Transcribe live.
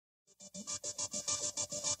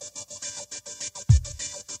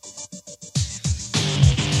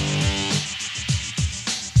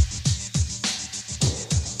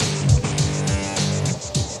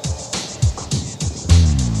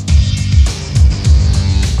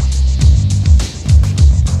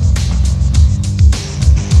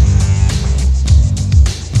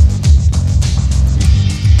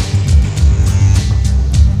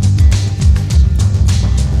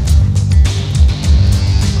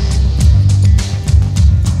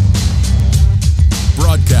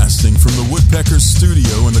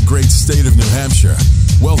great state of New Hampshire,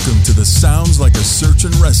 welcome to the Sounds Like a Search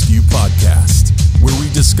and Rescue podcast, where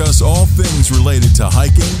we discuss all things related to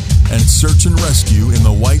hiking and search and rescue in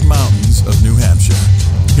the White Mountains of New Hampshire.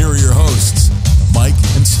 Here are your hosts, Mike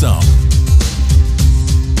and Stump.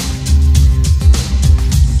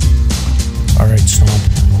 All right, Stump,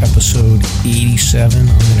 episode 87.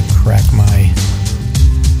 I'm going to crack my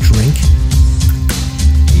drink.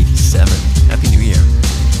 87. Happy New Year.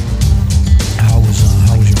 How was your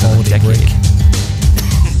holiday break?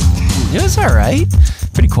 It was all right.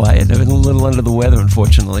 Pretty quiet. I've been a little under the weather,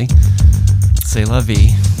 unfortunately. C'est la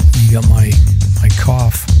vie. You got my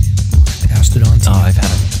cough. Passed it on to you. I've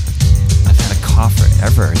had a cough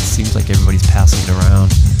forever. It seems like everybody's passing it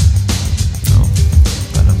around. So,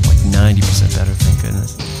 but I'm like 90% better, thank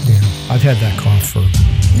goodness. Yeah, I've had that cough for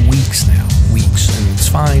weeks now. And it's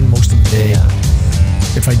fine most of the day. Yeah.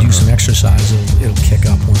 If I do some exercise, it'll kick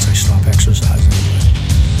up once I stop exercising.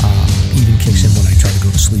 But even kicks in when I try to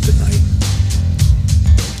go to sleep at night.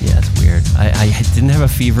 Yeah, it's weird. I didn't have a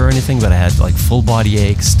fever or anything, but I had like full body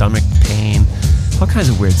aches, stomach pain, all kinds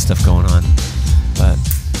of weird stuff going on. But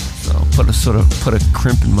so put a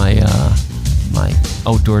crimp in my my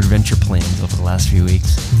outdoor adventure plans over the last few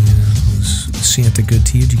weeks. Yeah, was Santa good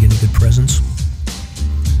to you? Did you get any good presents?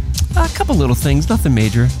 A couple little things, nothing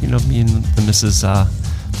major. You know, me and the missus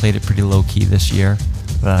played it pretty low key this year.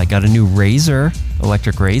 But I got a new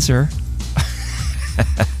electric razor,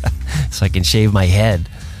 so I can shave my head.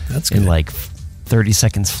 That's good. In like 30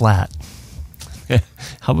 seconds flat.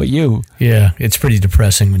 How about you? Yeah, it's pretty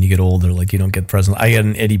depressing when you get older. Like you don't get presents. I got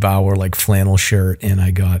an Eddie Bauer like flannel shirt, and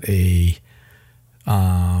I got a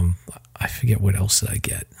I forget what else did I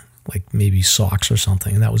get. Like maybe socks or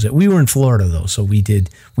something, and that was it. We were in Florida though, so we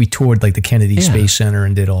toured like the Kennedy Space Center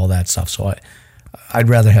and did all that stuff. So I'd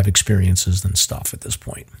rather have experiences than stuff at this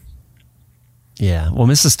point. Yeah, well,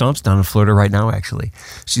 Mrs. Stomp's down in Florida right now. Actually,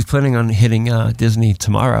 she's planning on hitting Disney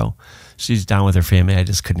tomorrow. She's down with her family. I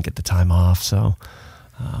just couldn't get the time off, so.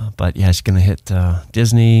 But yeah, she's gonna hit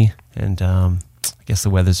Disney, and I guess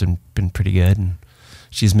the weather's been pretty good, and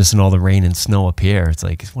she's missing all the rain and snow up here. It's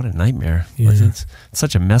like, what a nightmare. Yeah. It's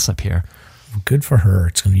such a mess up here. Good for her.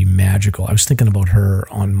 It's going to be magical. I was thinking about her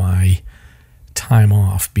on my time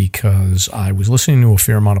off because I was listening to a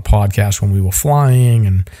fair amount of podcasts when we were flying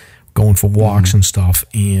and going for walks and stuff,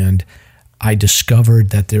 and I discovered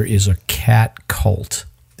that there is a cat cult.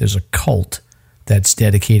 There's a cult that's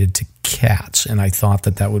dedicated to cats, and I thought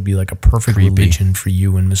that would be like a perfect religion for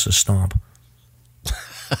you and Mrs. Stomp.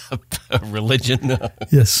 A religion?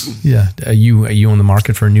 Yes. Yeah. Are you on the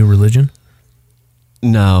market for a new religion?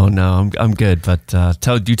 No, I'm good. But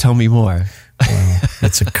tell me more. Well,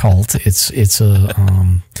 it's a cult. It's a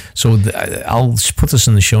I'll put this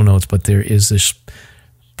in the show notes. But there is this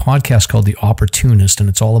podcast called The Opportunist, and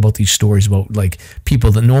it's all about these stories about like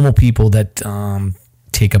normal people that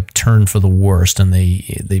take a turn for the worst, and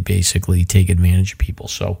they basically take advantage of people.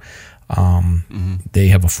 So. They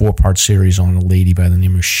have a 4-part series on a lady by the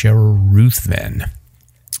name of Cheryl Ruthven,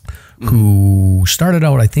 who started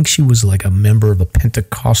out, I think she was like a member of a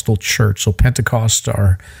Pentecostal church. So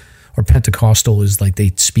Pentecostal is like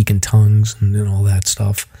they speak in tongues and all that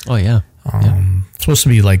stuff. Oh, yeah. It's supposed to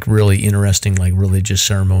be like really interesting, like religious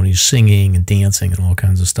ceremonies, singing and dancing and all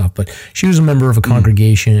kinds of stuff. But she was a member of a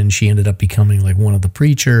congregation. She ended up becoming like one of the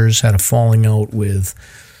preachers, had a falling out with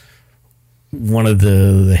one of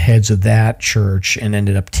the heads of that church, and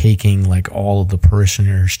ended up taking like all of the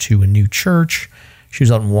parishioners to a new church. She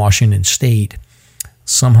was out in Washington State.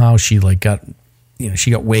 Somehow she got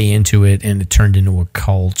way into it, and it turned into a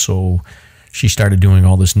cult. So she started doing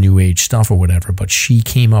all this new age stuff or whatever. But she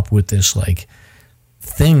came up with this like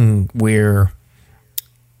thing where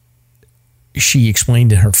she explained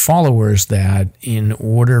to her followers that in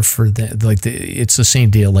order for it's the same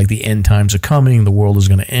deal, like the end times are coming, the world is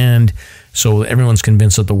going to end. So everyone's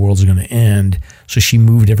convinced that the world's going to end. So she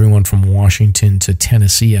moved everyone from Washington to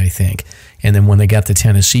Tennessee, I think. And then when they got to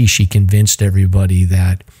Tennessee, she convinced everybody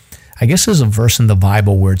that, I guess there's a verse in the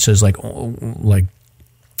Bible where it says everyone's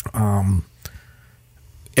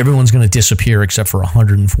going to disappear except for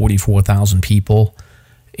 144,000 people.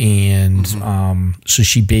 And so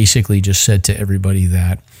she basically just said to everybody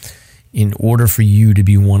that in order for you to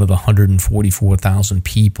be one of the 144,000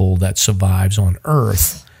 people that survives on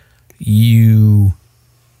Earth, you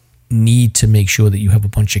need to make sure that you have a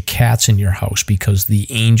bunch of cats in your house, because the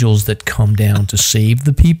angels that come down to save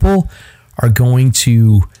the people are going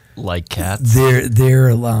to, like cats. They're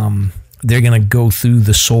going to go through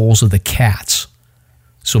the souls of the cats.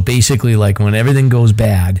 So basically, like when everything goes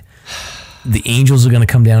bad, the angels are going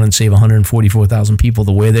to come down and save 144,000 people.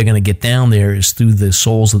 The way they're going to get down there is through the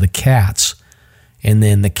souls of the cats. And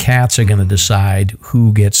then the cats are going to decide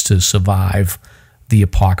who gets to survive the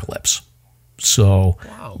apocalypse. So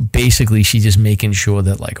basically, she's just making sure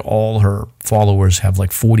that like all her followers have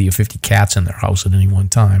like 40 or 50 cats in their house at any one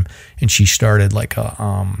time. And she started like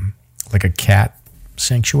a cat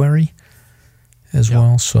sanctuary as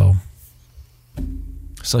well. So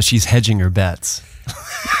she's hedging her bets.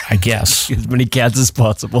 I guess as many cats as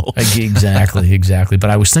possible. Exactly. But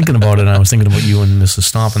I was thinking about it, and I was thinking about you and Mrs.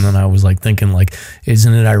 Stomp, and then I was like thinking, like,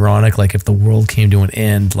 isn't it ironic, like, if the world came to an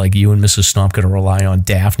end, like, you and Mrs. Stomp could rely on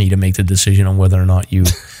Daphne to make the decision on whether or not you,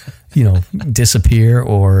 disappear,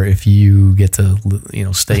 or if you get to,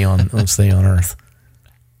 stay on Earth.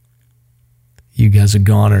 You guys are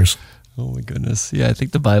goners. Oh my goodness. Yeah, I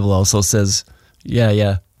think the Bible also says,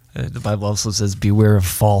 the Bible also says, beware of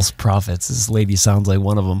false prophets. This lady sounds like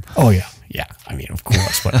one of them. Oh, yeah. Yeah. I mean, of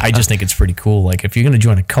course. But I just think it's pretty cool. Like, if you're going to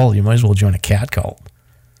join a cult, you might as well join a cat cult.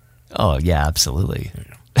 Oh, yeah, absolutely.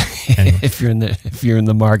 Anyway. if you're in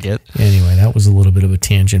the market. Anyway, that was a little bit of a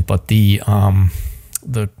tangent. But the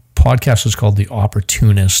podcast is called The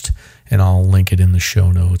Opportunist, and I'll link it in the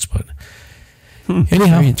show notes. But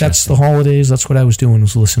anyhow, that's the holidays. That's what I was doing,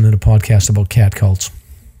 was listening to podcasts about cat cults.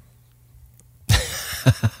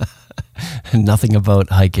 Nothing about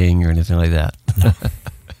hiking or anything like that.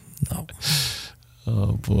 No.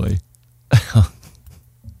 Oh boy.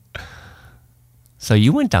 So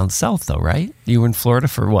you went down south though, right? You were in Florida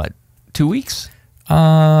for what? 2 weeks?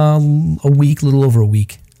 A week, little over a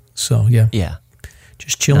week. So yeah. Yeah.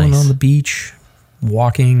 Just chilling on the beach,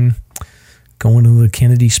 walking, going to the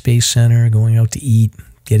Kennedy Space Center, going out to eat,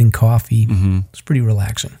 getting coffee. Mm-hmm. It's pretty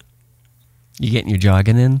relaxing. You getting your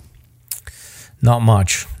jogging in? Not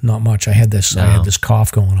much. I had this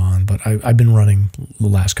cough going on, but I've been running the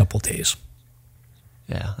last couple of days.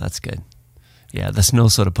 Yeah, that's good. Yeah, the snow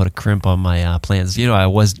sort of put a crimp on my plans. I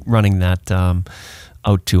was running that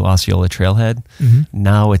out to Osceola Trailhead. Mm-hmm.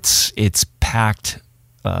 Now it's packed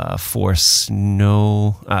for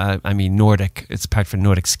snow. Nordic. It's packed for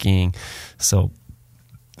Nordic skiing. So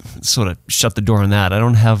sort of shut the door on that. I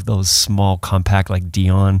don't have those small, compact, like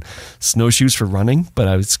Dion snowshoes for running, but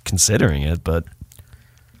I was considering it. But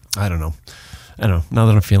I don't know. Now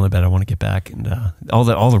that I'm feeling better, I want to get back, and all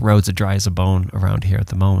the roads are dry as a bone around here at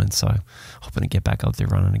the moment. So I'm hoping to get back out there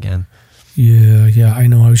running again. Yeah, I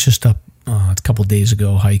know. I was just up a couple of days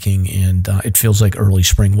ago hiking, and it feels like early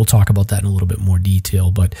spring. We'll talk about that in a little bit more detail.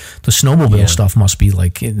 But the snowmobile stuff must be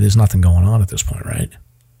like there's nothing going on at this point, right?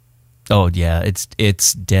 Oh yeah,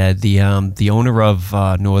 it's dead. The owner of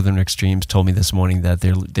Northern Extremes told me this morning that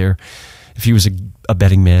they're if he was a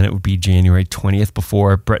betting man, it would be January 20th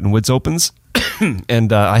before Bretton Woods opens.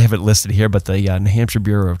 And I have it listed here, but the New Hampshire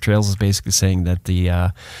Bureau of Trails is basically saying that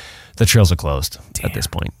the trails are closed at this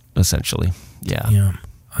point, essentially. Yeah.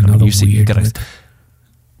 Another weird.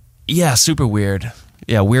 Yeah, super weird.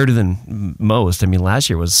 Yeah, weirder than most. I mean, last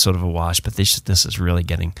year was sort of a wash, but this is really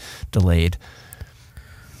getting delayed.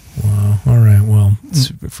 Wow. All right. Well, it's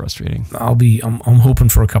super frustrating. I'm hoping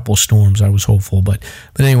for a couple of storms. I was hopeful, but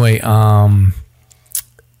anyway,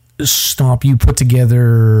 Stomp, you put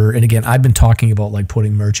together, and again, I've been talking about like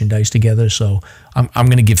putting merchandise together, so I'm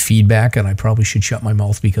going to give feedback, and I probably should shut my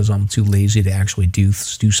mouth because I'm too lazy to actually do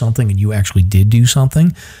something, and you actually did do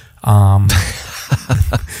something.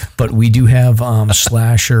 But we do have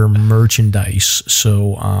Slasher merchandise.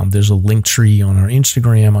 So there's a link tree on our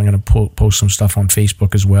Instagram. I'm going to post some stuff on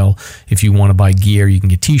Facebook as well. If you want to buy gear, you can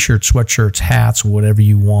get t-shirts, sweatshirts, hats, whatever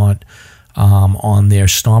you want on there.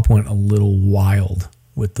 Stomp went a little wild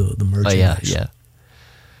with the merchandise. Oh,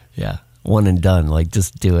 yeah. One and done. Like,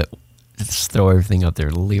 just do it. Just throw everything up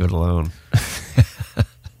there. Leave it alone.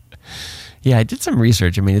 Yeah, I did some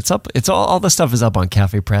research. I mean, it's up. It's all the stuff is up on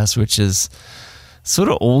Cafe Press, which is sort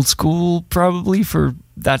of old school, probably for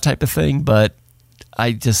that type of thing. But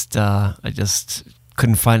I just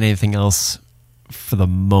couldn't find anything else for the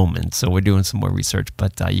moment. So we're doing some more research.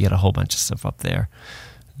 But you got a whole bunch of stuff up there.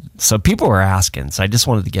 So people were asking. So I just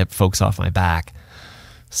wanted to get folks off my back.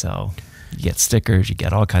 So you get stickers, you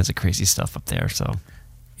get all kinds of crazy stuff up there. So.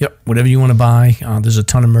 Yep, whatever you want to buy. There's a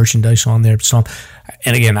ton of merchandise on there. So,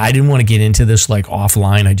 and again, I didn't want to get into this like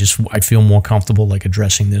offline. I feel more comfortable like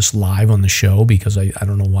addressing this live on the show because I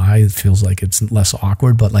don't know why. It feels like it's less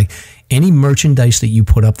awkward. But like any merchandise that you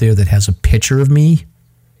put up there that has a picture of me,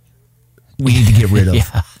 we need to get rid of.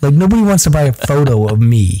 Yeah. Like nobody wants to buy a photo of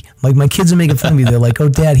me. Like my kids are making fun of me. They're like, "Oh,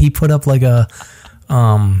 Dad, he put up like a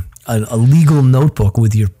legal notebook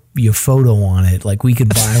with your photo on it, like we could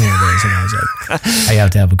buy one of those." And I was like, I have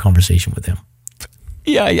to have a conversation with him.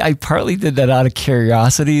 Yeah, I partly did that out of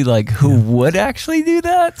curiosity, like who would actually do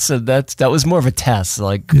that. So that was more of a test.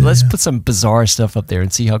 Like, let's put some bizarre stuff up there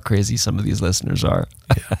and see how crazy some of these listeners are.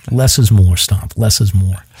 Less is more, Stomp. Less is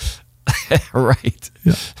more. Right.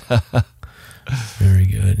 Yeah. Very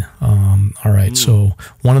good. All right. So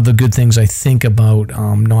one of the good things I think about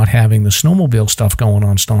not having the snowmobile stuff going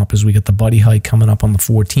on, Stomp, is we got the buddy hike coming up on the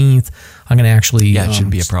 14th. I'm going to actually... Yeah, it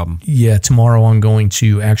shouldn't be a problem. Yeah, tomorrow I'm going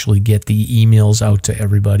to actually get the emails out to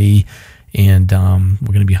everybody, and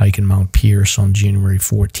we're going to be hiking Mount Pierce on January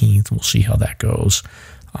 14th. We'll see how that goes.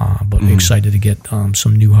 But excited to get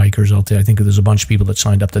some new hikers out there. I think there's a bunch of people that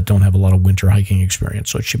signed up that don't have a lot of winter hiking experience,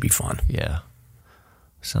 so it should be fun. Yeah.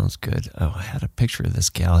 Sounds good. Oh, I had a picture of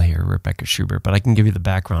this gal here, Rebecca Schubert, but I can give you the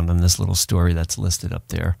background on this little story that's listed up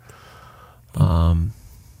there. I'm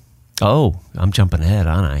jumping ahead,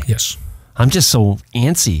 aren't I? Yes. I'm just so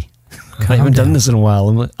antsy. I haven't done this in a while.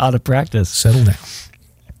 I'm out of practice. Settle down.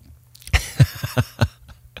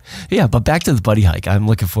 Yeah, but back to the buddy hike. I'm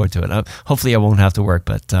looking forward to it. Hopefully I won't have to work,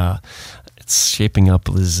 but it's shaping up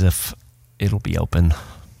as if it'll be open.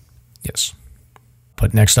 Yes.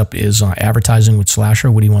 But next up is advertising with Slasher.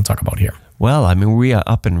 What do you want to talk about here? Well, I mean, we are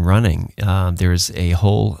up and running. There's a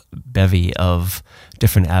whole bevy of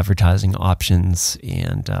different advertising options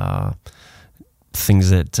and things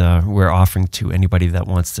that we're offering to anybody that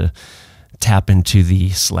wants to tap into the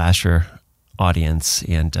Slasher audience.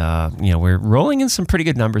 And, we're rolling in some pretty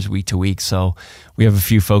good numbers week to week. So we have a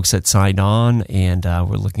few folks that signed on, and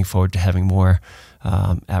we're looking forward to having more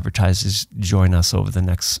advertisers join us over the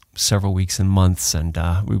next several weeks and months, and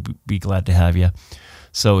we'd be glad to have you.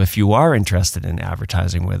 So if you are interested in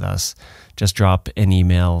advertising with us, just drop an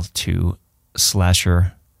email to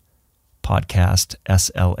Slasher Podcast,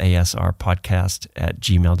 SLASR Podcast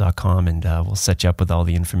 @gmail.com, and we'll set you up with all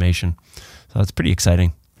the information. So it's pretty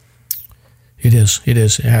exciting. It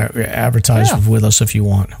is. Advertise with us if you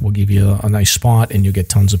want. We'll give you a nice spot, and you'll get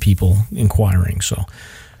tons of people inquiring. So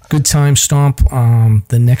good time, Stomp.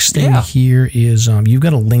 The next thing here is you've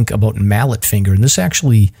got a link about mallet finger, and this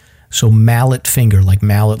actually, so mallet finger, like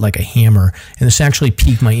mallet, like a hammer, and this actually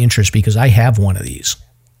piqued my interest because I have one of these.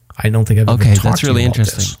 I don't think I've ever talked that's to really you about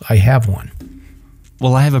interesting. this. I have one.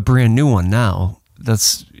 Well, I have a brand new one now.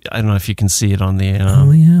 I don't know if you can see it on the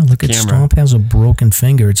look camera. at Stomp has a broken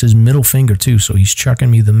finger. It's his middle finger too, so he's chucking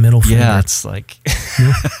me the middle finger. Yeah, it's like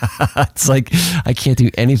it's like I can't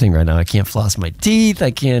do anything right now. I can't floss my teeth.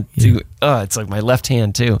 I can't do it's like my left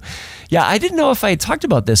hand too. Yeah, I didn't know if I had talked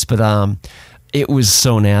about this, but it was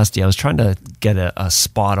so nasty. I was trying to get a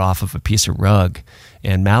spot off of a piece of rug,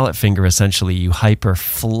 and mallet finger, essentially you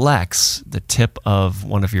hyperflex the tip of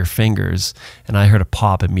one of your fingers, and I heard a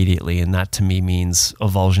pop immediately, and that to me means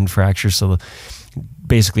avulsion fracture. So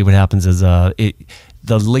basically what happens is the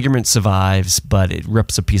ligament survives, but it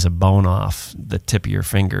rips a piece of bone off the tip of your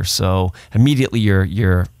finger. So immediately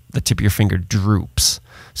the tip of your finger droops.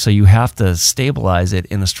 So you have to stabilize it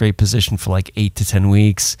in a straight position for like 8 to 10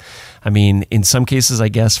 weeks. I mean, in some cases, I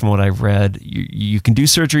guess from what I've read, you can do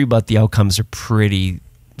surgery, but the outcomes are pretty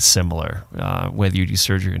similar, whether you do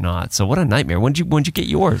surgery or not. So what a nightmare. When'd you get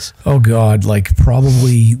yours? Oh God, like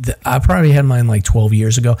I probably had mine like 12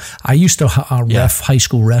 years ago. I used to ref high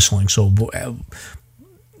school wrestling. So when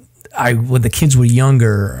the kids were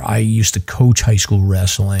younger, I used to coach high school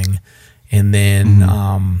wrestling, and then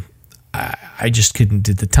I just couldn't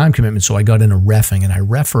do the time commitment, so I got into reffing, and I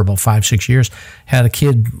ref for about 5-6 years. Had a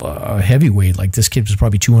kid, heavyweight, like this kid was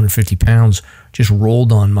probably 250 pounds, just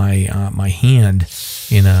rolled on my my hand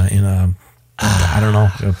in a I don't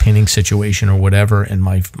know, a pinning situation or whatever, and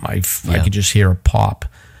I could just hear a pop,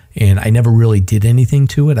 and I never really did anything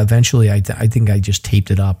to it. Eventually, I think I just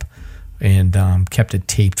taped it up and kept it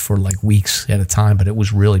taped for like weeks at a time, but it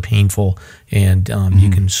was really painful, and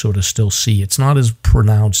you can sort of still see. It's not as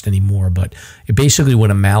pronounced anymore, but basically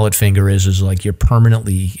what a mallet finger is like you're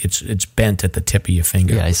permanently, it's bent at the tip of your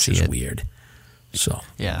finger, which is weird. So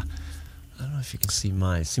yeah, I don't know if you can see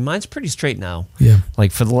mine. See, mine's pretty straight now. Yeah.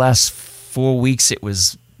 Like for the last 4 weeks, it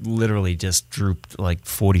was literally just drooped like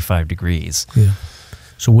 45 degrees. Yeah.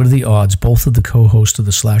 So what are the odds? Both of the co-hosts of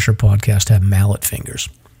the Slasher podcast have mallet fingers.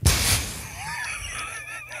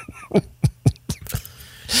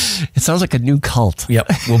 It sounds like a new cult. Yep.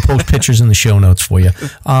 We'll post pictures in the show notes for you.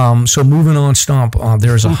 So moving on, Stomp,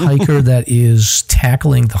 there's a hiker that is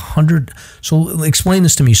tackling the 100. So explain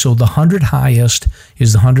this to me. So the 100 highest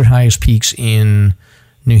is the 100 highest peaks in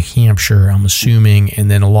New Hampshire, I'm assuming,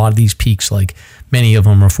 and then a lot of these peaks, like many of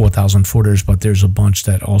them are 4,000 footers, but there's a bunch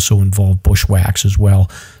that also involve bushwhacks as well.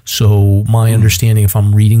 So my understanding, if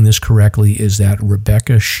I'm reading this correctly, is that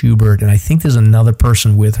Rebecca Schubert, and I think there's another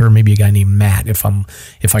person with her, maybe a guy named Matt, if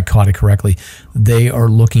I caught it correctly, they are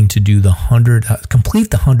looking to do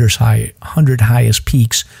complete the 100 highest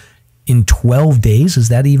peaks in 12 days. Is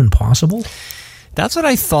that even possible? That's what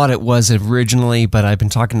I thought it was originally, but I've been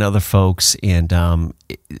talking to other folks, and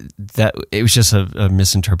that it was just a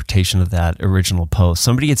misinterpretation of that original post.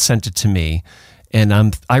 Somebody had sent it to me, and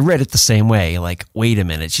I read it the same way. Like, wait a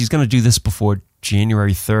minute, she's going to do this before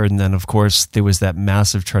January 3rd, and then of course there was that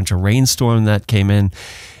massive torrential rainstorm that came in,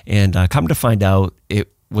 and come to find out,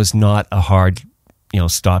 it was not a hard,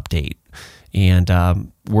 stop date. And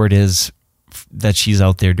word is that she's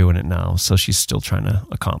out there doing it now, so she's still trying to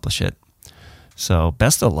accomplish it. So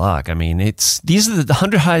best of luck. I mean, these are the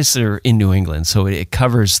 100 highest that are in New England, so it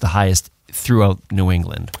covers the highest throughout New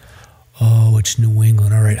England. Oh, it's New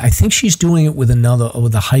England. All right. I think she's doing it with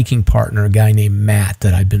a hiking partner, a guy named Matt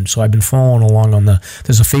that I've been following along on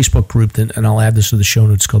there's a Facebook group and I'll add this to the show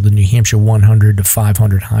notes, called the New Hampshire 100 to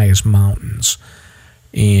 500 highest mountains.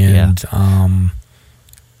 And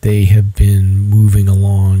they have been moving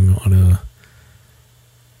along on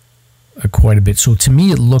quite a bit. So to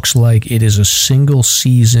me, it looks like it is a single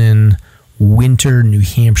season winter New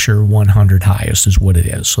Hampshire 100 highest is what it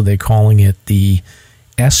is. So they're calling it the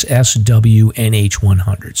SSWNH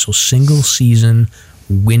 100. So single season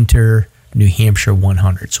winter New Hampshire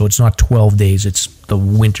 100. So it's not 12 days, it's the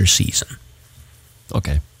winter season.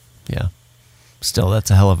 Okay. Yeah. Still,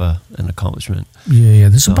 that's a hell of an accomplishment. Yeah.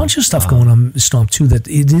 There's a bunch of stuff going on, Stomp, too, that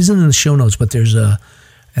it isn't in the show notes, but there's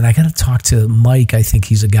and I got to talk to Mike. I think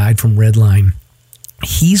he's a guide from Redline.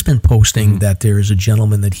 He's been posting that there is a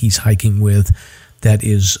gentleman that he's hiking with that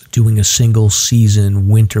is doing a single season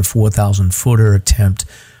winter 4,000 footer attempt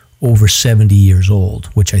over 70 years old,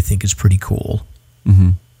 which I think is pretty cool.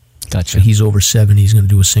 Mm-hmm. Gotcha. So he's over 70. He's going to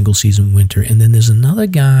do a single season winter. And then there's another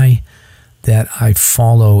guy that I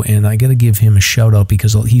follow, and I got to give him a shout out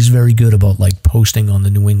because he's very good about like posting on the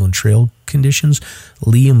New England trail conditions.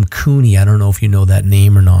 Liam Cooney, I don't know if you know that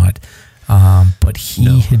name or not, but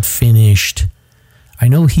he had finished. I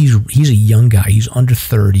know he's a young guy. He's under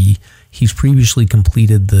 30. He's previously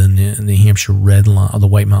completed the New Hampshire Red Line, the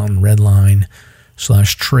White Mountain Red Line /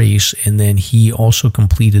 Trace, and then he also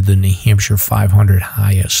completed the New Hampshire 500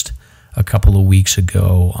 highest a couple of weeks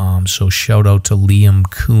ago. So shout out to Liam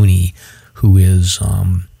Cooney, who is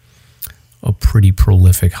a pretty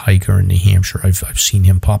prolific hiker in New Hampshire. I've seen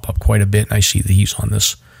him pop up quite a bit, and I see that he's on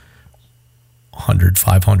this 100,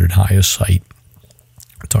 500 highest site,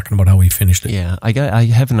 talking about how he finished it. Yeah, I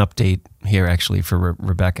have an update here actually for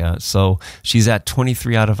Rebecca. So she's at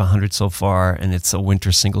 23 out of 100 so far, and it's a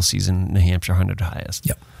winter single season New Hampshire 100 highest.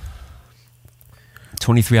 Yep.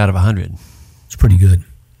 23 out of 100. It's pretty good.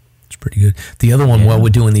 It's pretty good. The other one, while we're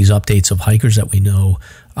doing these updates of hikers that we know,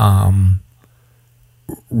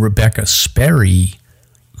 Rebecca Sperry,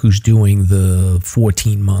 who's doing the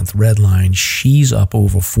 14-month red line, she's up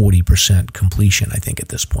over 40% completion, I think, at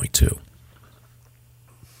this point, too.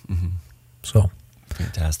 Mm-hmm. So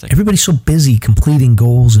fantastic. Everybody's so busy completing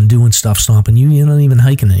goals and doing stuff, Stomping. You're not even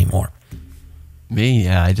hiking anymore. Me,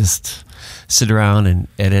 yeah. I just sit around and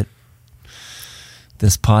edit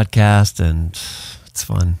this podcast, and it's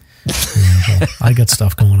fun. Well, I got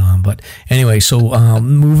stuff going on, but anyway, so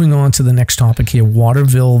moving on to the next topic here.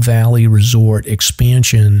 Waterville Valley Resort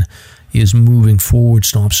expansion is moving forward,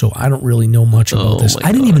 Stomp. So I don't really know much about this.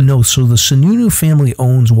 I didn't even know. So the Sununu family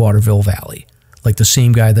owns Waterville Valley, like the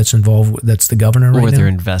same guy that's involved, that's the governor right now? Or they're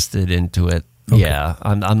invested into it. Okay. Yeah,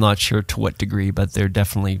 I'm not sure to what degree, but they're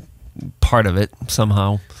definitely part of it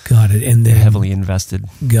somehow. Got it. And then they're heavily invested.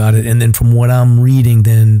 Got it. And then from what I'm reading,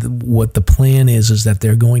 then what the plan is that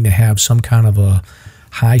they're going to have some kind of a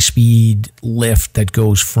high-speed lift that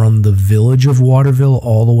goes from the village of Waterville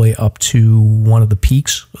all the way up to one of the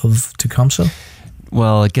peaks of Tecumseh.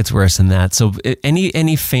 Well, it gets worse than that. So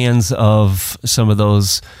any fans of some of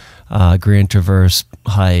those Grand Traverse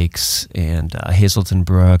hikes and Hazelton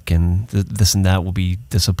Brook and this and that will be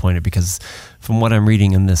disappointed, because from what I'm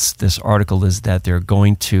reading in this article is that they're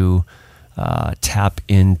going to tap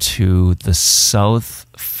into the south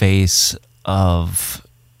face of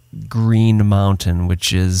Green Mountain,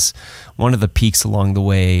 which is one of the peaks along the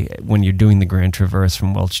way when you're doing the Grand Traverse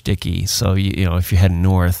from Welch Dickey. So you know, if you're heading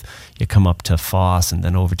north, you come up to Foss and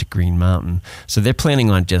then over to Green Mountain. So they're planning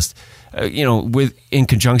on just in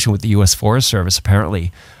conjunction with the U.S. Forest Service,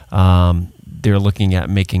 apparently, they're looking at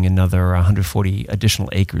making another 140 additional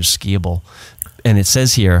acres skiable. And it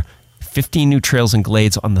says here, 15 new trails and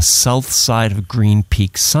glades on the south side of Green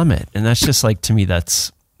Peak Summit. And that's just like, to me,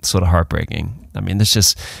 that's sort of heartbreaking. I mean, there's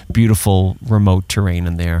just beautiful remote terrain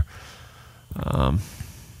in there.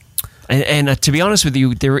 And to be honest with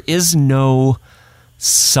you, there is no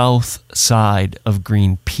south side of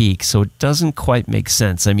Green Peak, so it doesn't quite make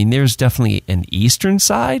sense. I mean, there's definitely an eastern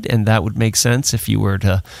side, and that would make sense if you were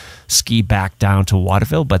to ski back down to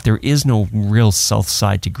Waterville, but there is no real south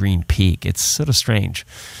side to Green Peak. It's sort of strange.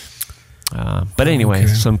 But anyway,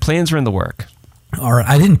 some plans are in the work. All right,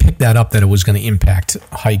 I didn't pick that up that it was going to impact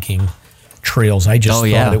hiking trails. I just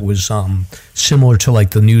thought it was similar to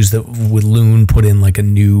like the news that with Loon put in like a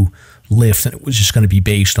new lift, and it was just going to be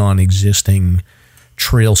based on existing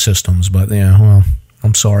trail systems. But yeah, well,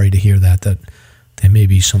 I'm sorry to hear that there may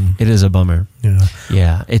be some. It is a bummer. Yeah,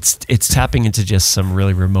 yeah. It's tapping into just some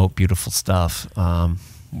really remote, beautiful stuff,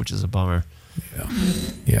 which is a bummer.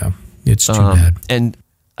 Yeah. It's too bad. And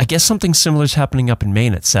I guess something similar is happening up in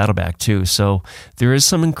Maine at Saddleback too. So there is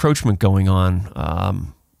some encroachment going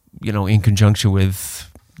on, in conjunction with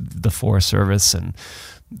the Forest Service and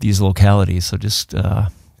these localities. So just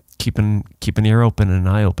keep an ear open and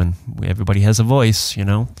an eye open. Everybody has a voice,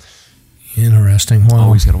 Interesting. Well,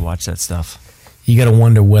 always got to watch that stuff. You got to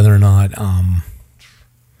wonder whether or not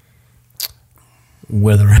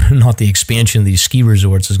the expansion of these ski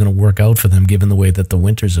resorts is going to work out for them, given the way that the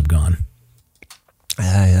winters have gone.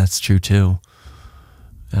 Yeah, that's true too.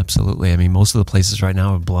 Absolutely. I mean, most of the places right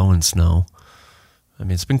now are blowing snow. I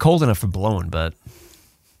mean, it's been cold enough for blowing, but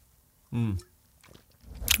who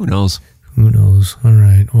knows? Who knows? All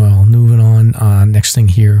right. Well, moving on. Next thing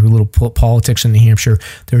here, a little politics in New Hampshire.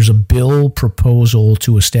 There's a bill proposal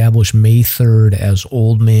to establish May 3rd as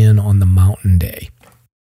Old Man on the Mountain Day.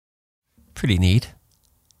 Pretty neat.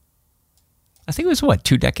 I think it was,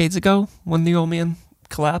 2 decades ago when the Old Man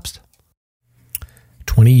collapsed?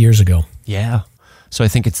 20 years ago. Yeah. So I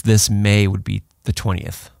think it's this May would be the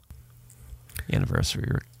 20th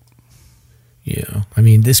anniversary. Yeah. I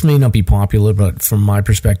mean, this may not be popular, but from my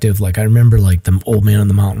perspective, like I remember like the Old Man on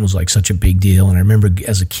the Mountain was like such a big deal. And I remember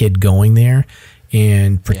as a kid going there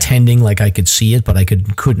and pretending like I could see it, but I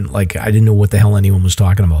couldn't, like, I didn't know what the hell anyone was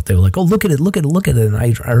talking about. They were like, oh, look at it. And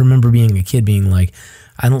I remember being a kid being like,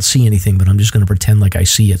 I don't see anything, but I'm just going to pretend like I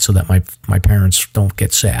see it so that my parents don't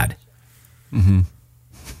get sad. Mm-hmm.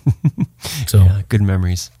 So yeah, good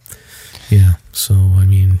memories. Yeah. So, I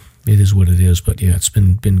mean, it is what it is, but yeah, it's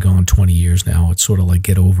been gone 20 years now. It's sort of like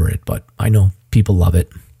get over it, but I know people love it.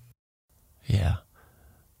 Yeah.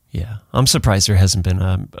 Yeah. I'm surprised there hasn't been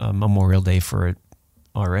a Memorial Day for it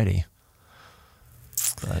already.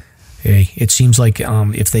 But hey, it seems like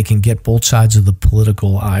if they can get both sides of the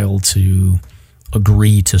political aisle to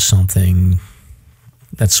agree to something,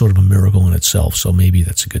 that's sort of a miracle in itself. So maybe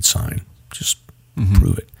that's a good sign. Just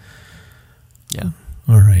prove it. Yeah.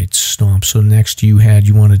 All right, Stomp. So next you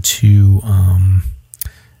wanted to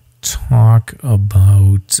talk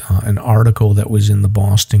about an article that was in the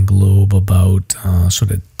Boston Globe about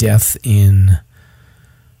sort of death in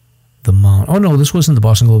the mount. Oh, no, this wasn't the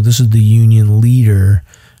Boston Globe. This is the Union Leader.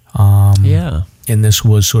 Yeah. And this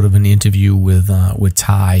was sort of an interview with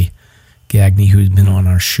Ty Gagne, who's been on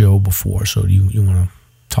our show before. So do you want to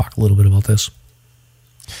talk a little bit about this?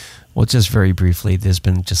 Well, just very briefly, there's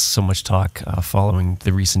been just so much talk following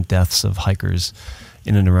the recent deaths of hikers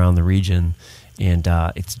in and around the region, and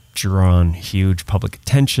it's drawn huge public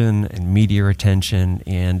attention and media attention,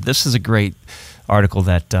 and this is a great article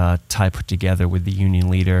that Ty put together with the Union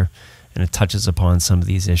Leader, and it touches upon some of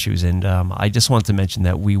these issues, and I just want to mention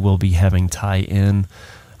that we will be having Ty in,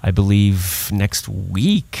 I believe, next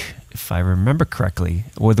week, if I remember correctly,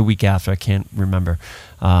 or the week after, I can't remember.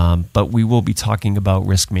 But we will be talking about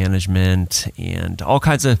risk management and all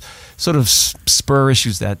kinds of sort of spur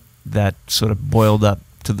issues that sort of boiled up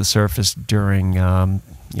to the surface during,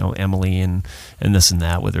 Emily and this and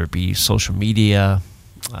that, whether it be social media,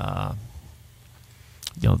 the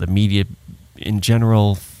media in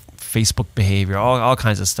general, Facebook behavior, all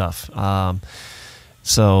kinds of stuff.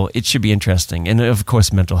 So it should be interesting. And of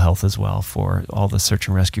course, mental health as well for all the search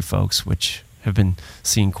and rescue folks, which have been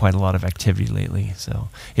seeing quite a lot of activity lately. So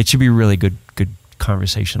it should be a really good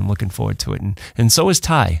conversation. I'm looking forward to it. And so is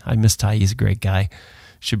Ty. I miss Ty. He's a great guy.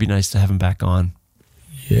 Should be nice to have him back on.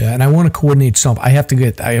 Yeah, and I want to coordinate something. I have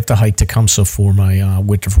to hike Tecumseh for my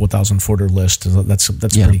winter 4,000 footer list. That's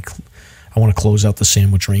pretty. I want to close out the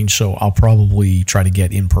Sandwich Range, so I'll probably try to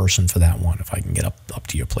get in person for that one if I can get up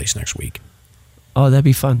to your place next week. Oh, that'd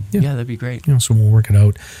be fun. Yeah, that'd be great. Yeah, so we'll work it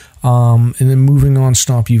out. And then moving on,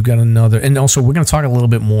 Stomp, you've got another. And also, we're going to talk a little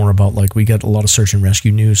bit more about, like, we got a lot of search and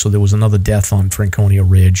rescue news. So there was another death on Franconia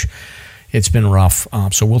Ridge. it's been rough.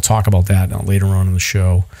 So we'll talk about that later on in the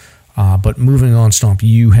show. But moving on, Stomp,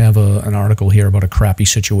 you have an article here about a crappy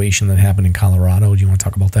situation that happened in Colorado. Do you want to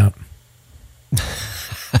talk about that?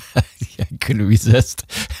 Yeah, I couldn't resist.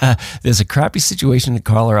 There's a crappy situation in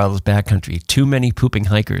Colorado's backcountry. Too many pooping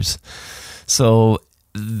hikers. So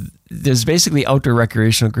there's basically outdoor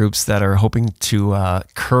recreational groups that are hoping to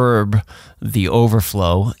curb the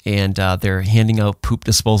overflow, and they're handing out poop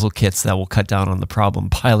disposal kits that will cut down on the problem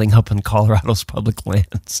piling up in Colorado's public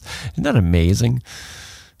lands. Isn't that amazing?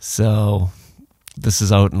 So this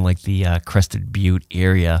is out in like the Crested Butte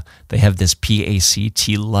area. They have this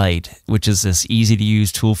PACT Lite, which is this easy to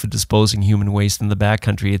use tool for disposing human waste in the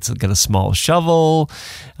backcountry. It's got a small shovel,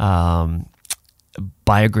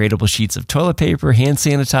 biodegradable sheets of toilet paper, hand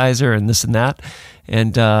sanitizer, and this and that.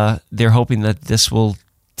 And they're hoping that this will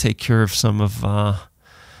take care of some of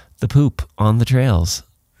the poop on the trails.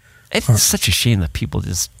 It's such a shame that people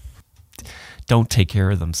just don't take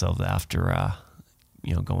care of themselves after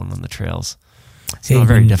going on the trails. It's not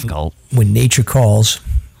very difficult. When nature calls,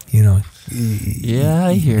 Yeah,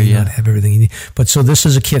 I hear you. Not have everything you need. But so this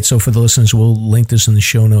is a kit. So for the listeners, we'll link this in the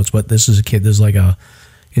show notes. But this is a kit. There's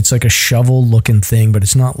it's like a shovel looking thing, but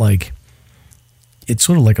it's not like. It's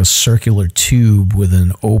sort of like a circular tube with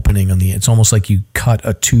an opening on the. It's almost like you cut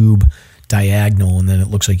a tube diagonal, and then it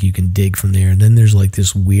looks like you can dig from there. And then there's like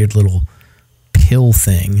this weird little pill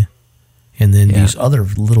thing, and then these other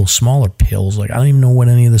little smaller pills. Like I don't even know what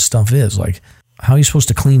any of this stuff is. Like how are you supposed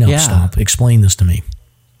to clean up stuff? Explain this to me.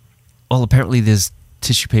 Well, apparently there's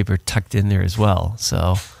tissue paper tucked in there as well,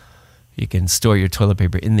 so you can store your toilet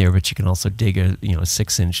paper in there, but you can also dig a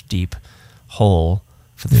 6-inch deep hole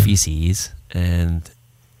for the feces. And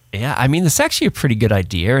I mean, it's actually a pretty good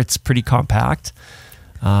idea. It's pretty compact.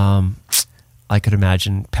 I could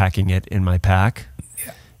imagine packing it in my pack.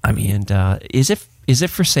 Yeah. I mean, and is it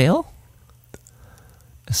for sale?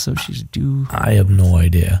 Associates do. I have no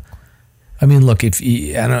idea. I mean, look, I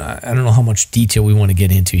don't know how much detail we want to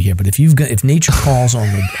get into here, but if nature calls on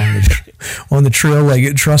the trail,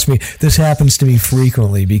 like trust me, this happens to me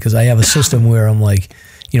frequently because I have a system where I'm like,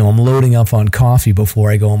 I'm loading up on coffee before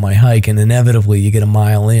I go on my hike, and inevitably you get a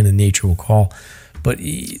mile in and nature will call. But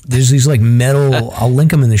there's these like metal, I'll link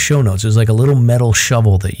them in the show notes. There's like a little metal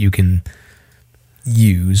shovel that you can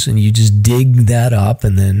use, and you just dig that up,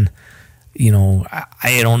 and then.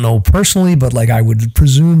 I don't know personally, but like I would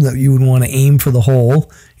presume that you would want to aim for the hole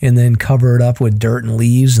and then cover it up with dirt and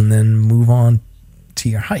leaves and then move on to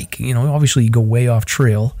your hike. Obviously you go way off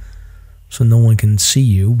trail so no one can see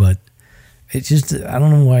you, but it's just, I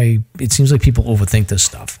don't know why it seems like people overthink this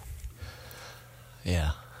stuff.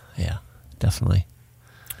 Yeah, definitely.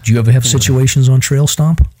 Do you ever have situations on Trail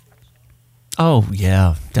Stomp? Oh,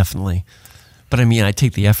 yeah, definitely. But I mean, I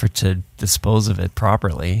take the effort to dispose of it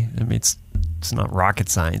properly. I mean, it's not rocket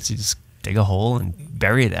science. You just dig a hole and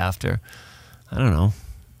bury it after. I don't know.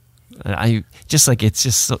 I just like it's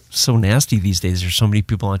just so nasty these days. There's so many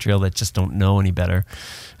people on trail that just don't know any better,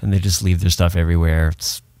 and they just leave their stuff everywhere.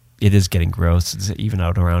 It is getting gross. It's even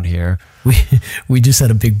out around here. We just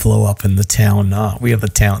had a big blow up in the town. We have the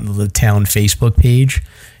town Facebook page,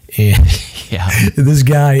 and this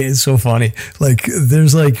guy is so funny. Like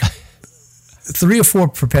there's like. 3 or 4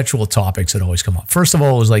 perpetual topics that always come up. First of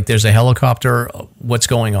all, it was like there's a helicopter. What's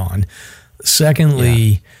going on?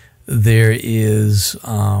 Secondly, there is,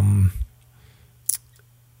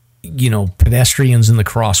 pedestrians in the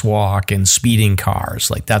crosswalk and speeding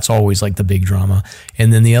cars. Like that's always like the big drama.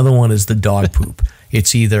 And then the other one is the dog poop.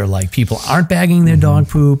 It's either like people aren't bagging their dog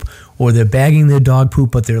poop, or they're bagging their dog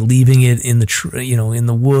poop, but they're leaving it in the in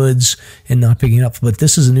the woods and not picking it up. But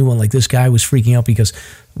this is a new one. Like this guy was freaking out because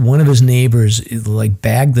one of his neighbors like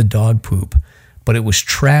bagged the dog poop, but it was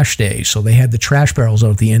trash day, so they had the trash barrels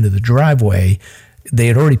out at the end of the driveway. They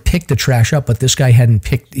had already picked the trash up, but this guy hadn't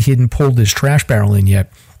pulled his trash barrel in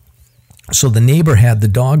yet. So the neighbor had the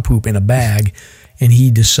dog poop in a bag, and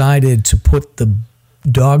he decided to put the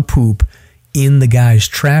dog poop in the guy's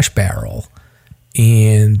trash barrel.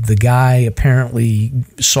 And the guy apparently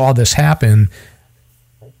saw this happen.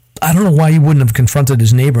 I don't know why he wouldn't have confronted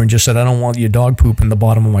his neighbor and just said, I don't want your dog poop in the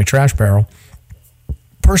bottom of my trash barrel.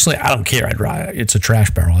 Personally, I don't care. It's a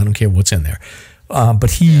trash barrel. I don't care what's in there.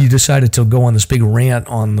 But he decided to go on this big rant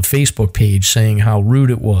on the Facebook page saying how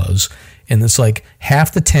rude it was. And it's like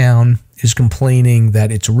half the town is complaining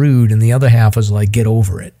that it's rude and the other half is like, get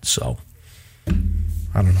over it. So,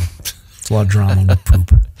 I don't know. It's a lot of drama with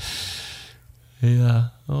poop. Yeah.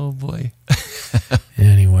 Oh, boy.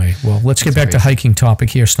 Anyway. Well, let's get back to hiking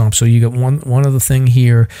topic here, Stomp. So you got one other thing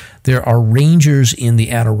here. There are rangers in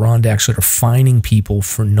the Adirondacks that are fining people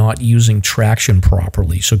for not using traction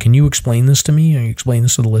properly. So can you explain this to me and explain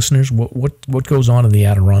this to the listeners? What goes on in the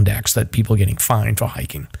Adirondacks that people are getting fined for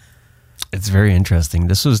hiking? It's very interesting.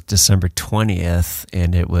 This was December 20th,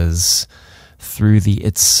 and it was through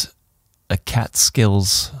It's a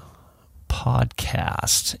Catskills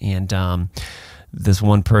podcast. And this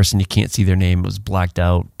one person, you can't see their name, was blacked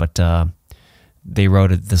out, but they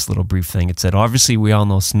wrote this little brief thing. It said, obviously, we all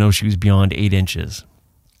know snowshoes beyond 8 inches.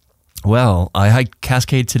 Well, I hiked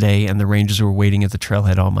Cascade today, and the rangers were waiting at the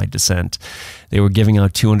trailhead on my descent. They were giving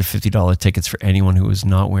out $250 tickets for anyone who was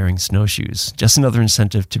not wearing snowshoes. Just another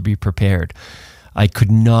incentive to be prepared. I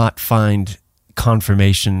could not find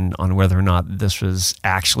confirmation on whether or not this was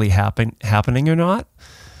actually happening or not,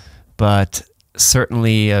 but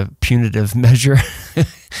certainly a punitive measure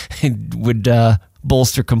would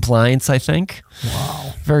bolster compliance, I think.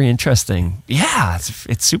 Wow. Very interesting. Yeah,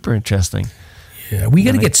 it's super interesting. Yeah, I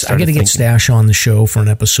got to get Stash on the show for an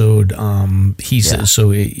episode. It's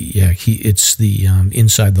the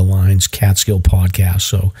Inside the Lines Catskill podcast.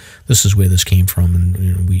 So this is where this came from,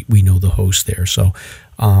 and we know the host there. So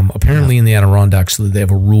apparently in the Adirondacks they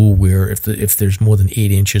have a rule where if there's more than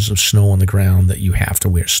 8 inches of snow on the ground, that you have to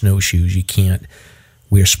wear snowshoes. You can't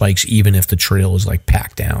wear spikes even if the trail is like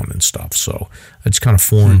packed down and stuff. So it's kind of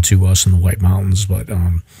foreign to us in the White Mountains, but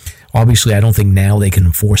obviously, I don't think now they can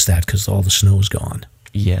enforce that because all the snow is gone.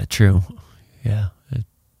 Yeah, true. Yeah.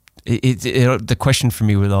 The question for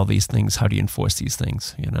me with all these things, how do you enforce these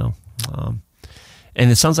things, And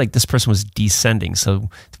it sounds like this person was descending. So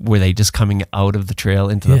were they just coming out of the trail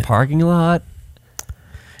into the parking lot?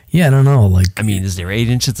 Yeah, I don't know. Is there 8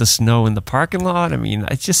 inches of snow in the parking lot?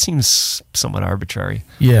 It just seems somewhat arbitrary.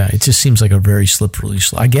 Yeah, it just seems like a very slippery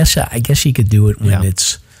slope. I guess you could do it when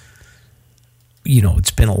it's...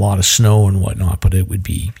 it's been a lot of snow and whatnot, but it would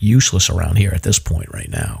be useless around here at this point right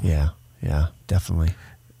now. Yeah, definitely.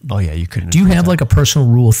 Oh, yeah, you couldn't. Do you have like a personal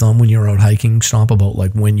rule of thumb when you're out hiking, Stomp, about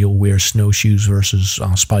like when you'll wear snowshoes versus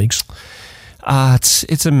spikes?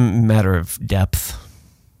 It's a matter of depth,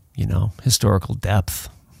 historical depth.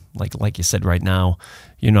 Like you said, right now,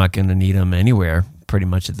 you're not going to need them anywhere pretty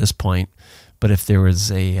much at this point. But if there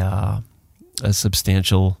was a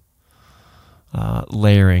substantial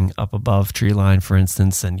layering up above tree line, for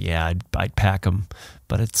instance, and I'd pack them.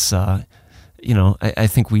 But it's, I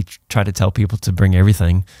think we try to tell people to bring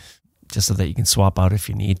everything just so that you can swap out if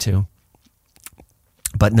you need to.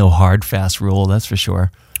 But no hard, fast rule, that's for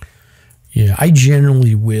sure. Yeah, I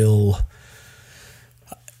generally will,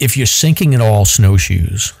 if you're sinking at all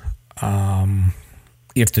snowshoes,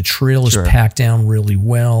 if the trail is packed down really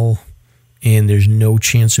well, and there's no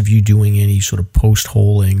chance of you doing any sort of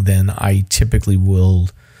post-holing, then I typically will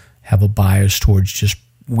have a bias towards just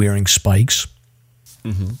wearing spikes.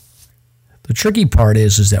 Mm-hmm. The tricky part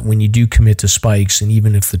is that when you do commit to spikes, and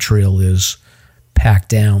even if the trail is packed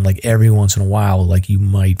down, like every once in a while, like you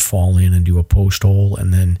might fall in and do a post-hole,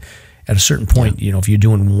 and then at a certain point, if you're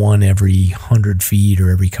doing one every 100 feet or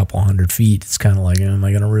every couple 100 feet, it's kind of like, am I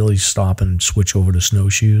going to really stop and switch over to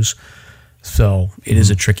snowshoes? So it is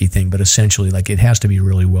a tricky thing, but essentially, like, it has to be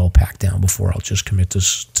really well packed down before I'll just commit to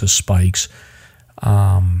spikes.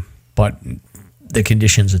 But the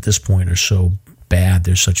conditions at this point are so bad;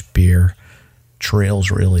 there's such bare trails,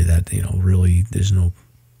 really, that really there's no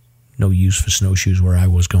use for snowshoes where I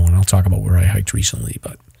was going. I'll talk about where I hiked recently,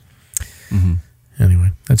 but anyway,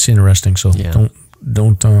 that's interesting. So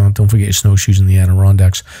don't forget your snowshoes in the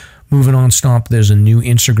Adirondacks. Moving on, Stomp, there's a new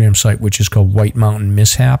Instagram site which is called White Mountain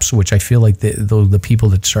Mishaps, which I feel like the people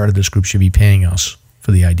that started this group should be paying us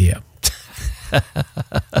for the idea.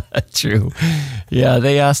 True. Yeah,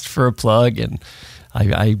 they asked for a plug, and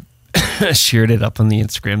I shared it up on the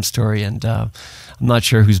Instagram story, and I'm not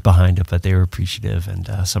sure who's behind it, but they were appreciative, and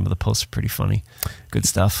some of the posts are pretty funny. Good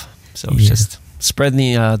stuff. So it's just spreading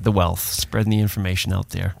the wealth, spreading the information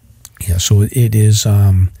out there. Yeah, so it is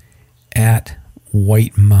at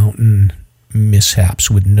White Mountain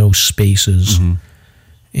Mishaps with no spaces.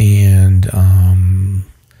 And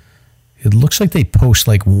it looks like they post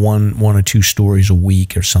like one or two stories a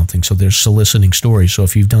week or something. So they're soliciting stories. So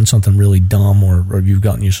if you've done something really dumb or you've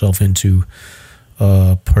gotten yourself into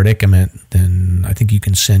a predicament, then I think you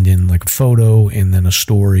can send in like a photo and then a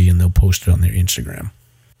story, and they'll post it on their Instagram.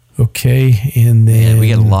 Okay, and then... Yeah, we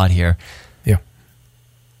get a lot here. Yeah.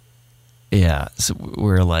 Yeah, so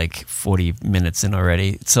we're like 40 minutes in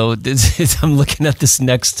already. So I'm looking at this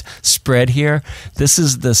next spread here. This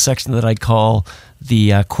is the section that I call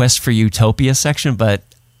the Quest for Utopia section, but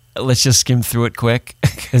let's just skim through it quick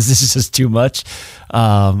because this is just too much.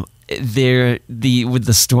 with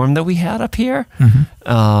the storm that we had up here,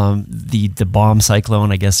 the bomb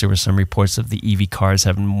cyclone. I guess there were some reports of the EV cars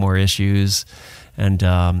having more issues, and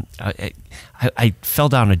I fell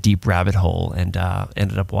down a deep rabbit hole and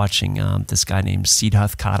ended up watching this guy named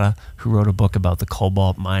Siddharth Kata, who wrote a book about the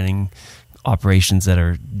cobalt mining operations that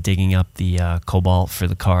are digging up the cobalt for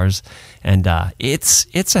the cars, and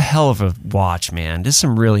it's a hell of a watch, man. There's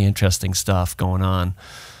some really interesting stuff going on.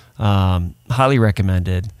 Highly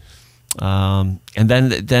recommended. And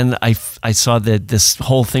then I saw that this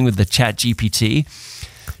whole thing with the ChatGPT.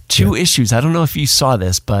 Two issues. I don't know if you saw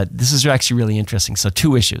this, but this is actually really interesting. So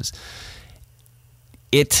 2 issues.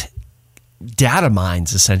 It data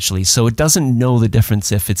mines essentially, so it doesn't know the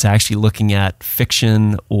difference if it's actually looking at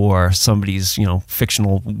fiction or somebody's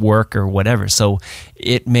fictional work or whatever. So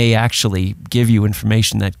it may actually give you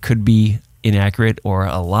information that could be inaccurate or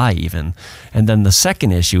a lie even. And then the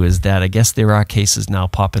second issue is that I guess there are cases now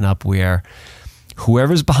popping up where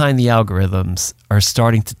whoever's behind the algorithms are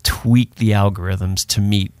starting to tweak the algorithms to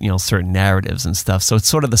meet certain narratives and stuff. So it's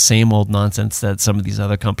sort of the same old nonsense that some of these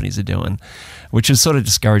other companies are doing, which is sort of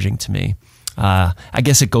discouraging to me. I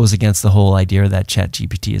guess it goes against the whole idea that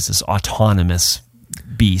ChatGPT is this autonomous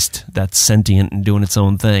beast that's sentient and doing its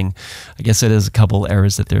own thing. I guess it is a couple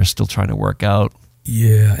errors that they're still trying to work out.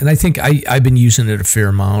 Yeah, and I think I've been using it a fair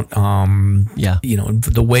amount.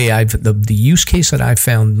 The way the use case that I've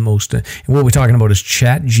found most, and what we're talking about is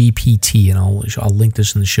ChatGPT, and I'll link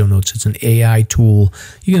this in the show notes. It's an AI tool.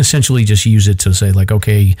 You can essentially just use it to say like,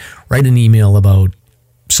 okay, write an email about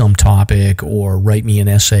some topic, or write me an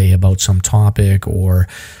essay about some topic, or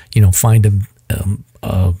find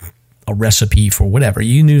a recipe for whatever.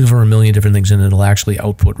 You can use it for a million different things, and it'll actually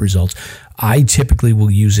output results. I typically will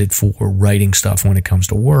use it for writing stuff when it comes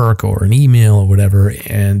to work or an email or whatever,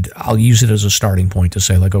 and I'll use it as a starting point to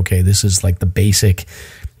say like, okay, this is like the basic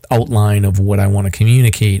outline of what I want to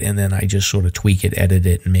communicate, and then I just sort of tweak it, edit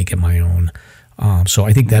it, and make it my own. So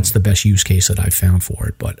I think that's the best use case that I've found for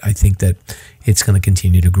it, but I think that it's going to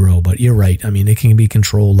continue to grow. But you're right. I mean, it can be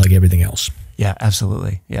controlled like everything else. Yeah,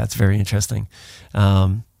 absolutely. Yeah, it's very interesting.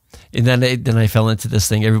 And then I fell into this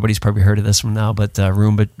thing. Everybody's probably heard of this one now, but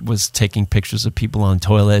Roomba was taking pictures of people on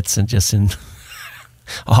toilets and just in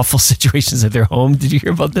awful situations at their home. Did you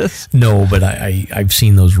hear about this? No, but I've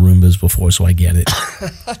seen those Roombas before, so I get it.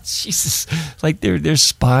 Jesus, like they're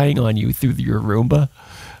spying on you through your Roomba.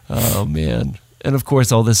 Oh man. And of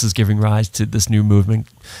course, all this is giving rise to this new movement,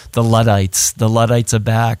 the Luddites. The Luddites are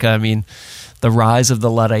back. I mean, the rise of the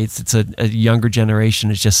Luddites, it's a younger generation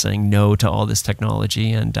is just saying no to all this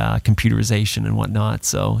technology and computerization and whatnot.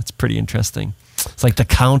 So it's pretty interesting. It's like the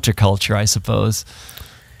counterculture, I suppose,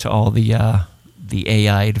 to all the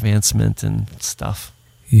AI advancement and stuff.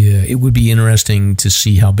 Yeah, it would be interesting to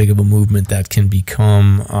see how big of a movement that can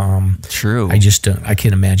become. True. I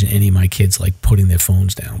can't imagine any of my kids like putting their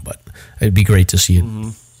phones down, but it'd be great to see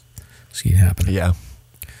it, see it happen. Yeah.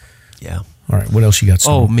 Yeah. All right, what else you got?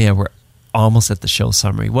 Oh man, we're almost at the show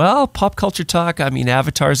summary. Well, pop culture talk. I mean,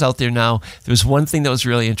 Avatar's out there now. There was one thing that was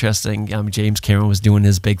really interesting. James Cameron was doing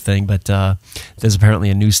his big thing, but there's apparently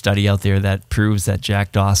a new study out there that proves that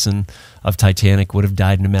Jack Dawson of Titanic would have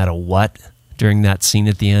died no matter what during that scene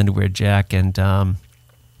at the end where Jack and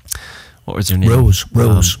what was her name?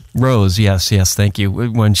 Rose. Yes. Thank you.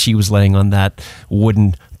 When she was laying on that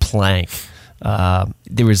wooden plank,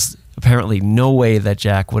 there was apparently no way that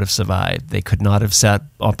Jack would have survived. They could not have sat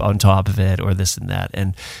up on top of it or this and that.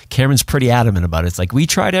 And Cameron's pretty adamant about it. It's like, we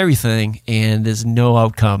tried everything and there's no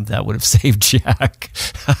outcome that would have saved Jack.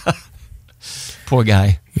 Poor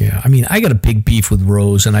guy. Yeah, I mean, I got a big beef with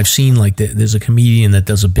Rose, and I've seen like there's a comedian that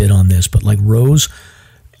does a bit on this, but like Rose,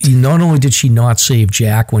 not only did she not save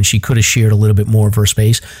Jack when she could have shared a little bit more of her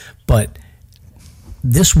space, but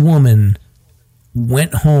this woman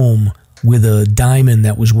went home with a diamond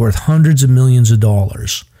that was worth hundreds of millions of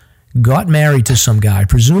dollars, got married to some guy.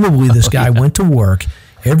 Presumably this guy went to work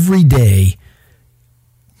every day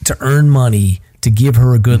to earn money to give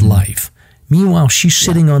her a good life. Meanwhile, she's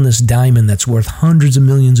sitting on this diamond that's worth hundreds of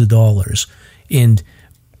millions of dollars, and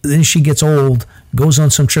then she gets old, goes on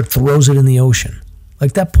some trip, throws it in the ocean.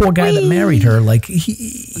 Like that poor guy that married her, like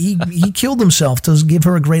he killed himself to give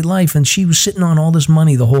her a great life, and she was sitting on all this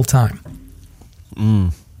money the whole time.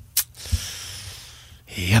 Yep.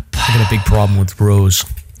 I got a big problem with Rose.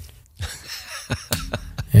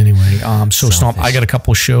 Anyway, so Stomp, I got a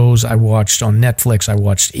couple of shows I watched on Netflix. I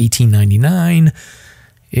watched 1899.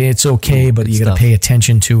 It's okay, but you got to pay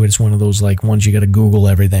attention to it. It's one of those like ones you got to Google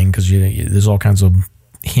everything because there's all kinds of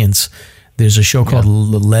hints. There's a show called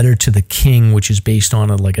The Letter to the King, which is based on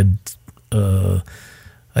a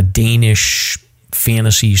Danish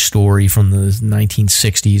fantasy story from the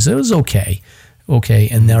 1960s. It was okay.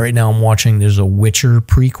 And now right now I'm watching, there's a Witcher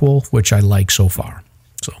prequel, which I like so far.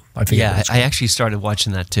 So I figured Yeah, I actually started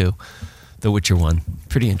watching that too. The Witcher one.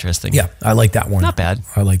 Pretty interesting. Yeah, I like that one. Not bad.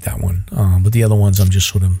 I like that one. But the other ones I'm just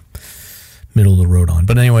sort of middle of the road on.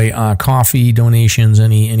 But anyway, coffee donations,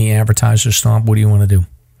 any advertisers, Stomp, what do you want to do?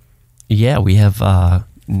 Yeah, we have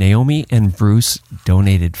Naomi and Bruce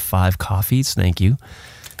donated 5 coffees. Thank you.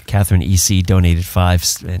 Catherine EC donated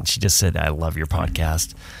 5, and she just said, I love your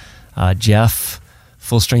podcast. Jeff,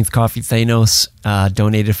 Full Strength Coffee Thanos,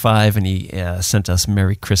 donated 5, and he sent us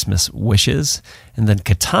Merry Christmas wishes. And then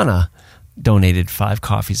Katana donated 5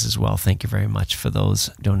 coffees as well. Thank you very much for those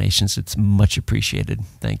donations. It's much appreciated.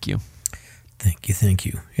 Thank you. Thank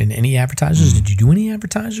you. And any advertisers? Did you do any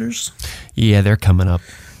advertisers? Yeah, they're coming up.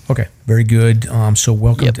 Okay, very good. So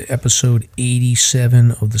welcome Yep. to episode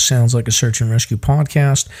 87 of the Sounds Like a Search and Rescue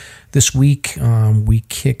podcast. This week, we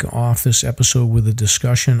kick off this episode with a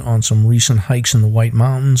discussion on some recent hikes in the White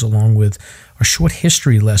Mountains, along with a short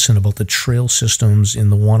history lesson about the trail systems in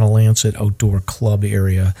the Wanalancet Outdoor Club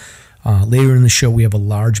area. Later in the show, we have a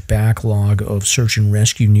large backlog of search and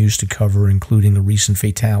rescue news to cover, including a recent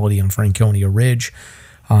fatality on Franconia Ridge.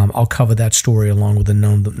 I'll cover that story along with a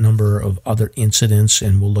number of other incidents,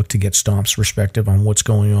 and we'll look to get Stomp's perspective on what's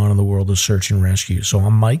going on in the world of search and rescue. So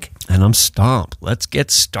I'm Mike. And I'm Stomp. Let's get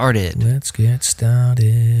started.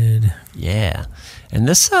 Yeah. And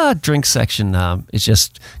this drink section is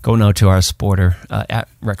just going out to our supporter at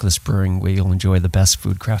Reckless Brewing, where you'll enjoy the best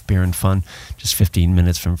food, craft beer, and fun. Just 15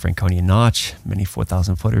 minutes from Franconia Notch, many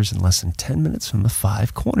 4,000 footers, and less than 10 minutes from the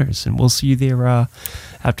 5 Corners. And we'll see you there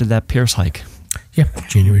after that Pierce hike. Yeah,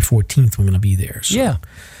 January 14th, we're going to be there. So. Yeah.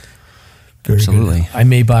 Very Absolutely. good. I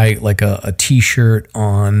may buy like a T-shirt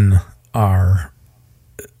on our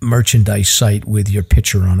merchandise site with your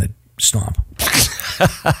picture on it, Stomp.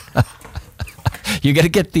 You got to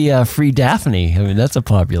get the free Daphne. I mean, that's a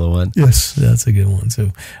popular one. Yes, that's a good one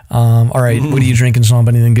too. All right, what are you drinking, Stomp?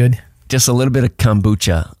 Anything good? Just a little bit of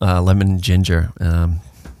kombucha, lemon and ginger.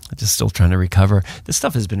 Just still trying to recover. This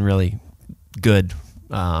stuff has been really good,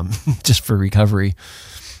 just for recovery.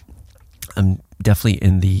 I'm definitely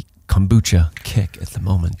in the kombucha kick at the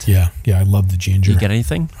moment. Yeah, I love the ginger. You get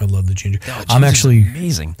anything? I love the ginger. Oh, I'm actually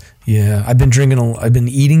amazing. Yeah, I've been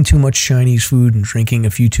eating too much Chinese food and drinking a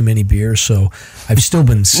few too many beers, so I've still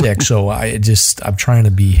been sick. So I'm trying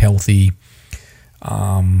to be healthy.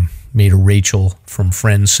 Made a Rachel from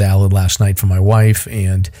Friends salad last night for my wife,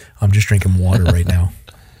 and I'm just drinking water right now.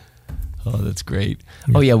 Oh, that's great.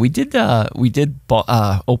 Yeah. Oh yeah, we did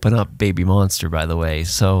open up Baby Monster, by the way.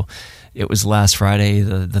 So it was last Friday,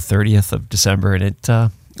 the 30th of December, and it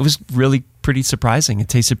was really pretty surprising. It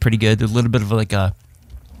tasted pretty good. A little bit of like a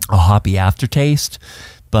hoppy aftertaste,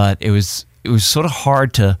 but it was sort of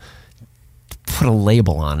hard to put a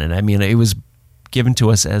label on it. I mean, it was given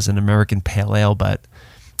to us as an American pale ale, but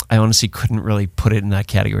I honestly couldn't really put it in that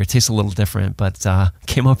category. It tastes a little different, but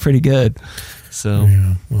came out pretty good. So,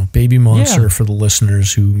 yeah. Well, Baby Monster, for the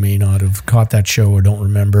listeners who may not have caught that show or don't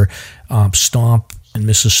remember, Stomp and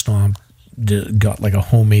Mrs. Stomp got like a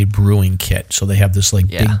homemade brewing kit. So they have this like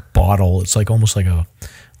big bottle. It's like almost like a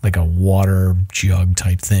water jug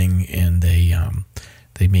type thing, and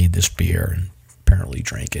they made this beer and apparently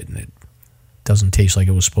drank it, and it doesn't taste like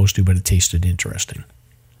it was supposed to, but it tasted interesting.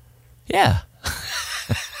 Yeah.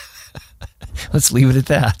 Let's leave it at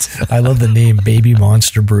that. I love the name Baby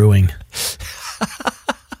Monster Brewing.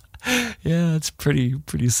 Yeah, it's pretty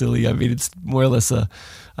silly. I mean, it's more or less a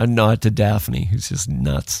nod to Daphne, who's just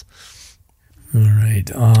nuts. All right.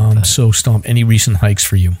 So, Stomp, any recent hikes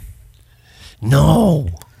for you? No,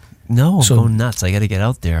 I'm going nuts. I got to get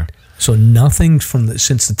out there. So nothing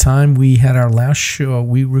since the time we had our last show.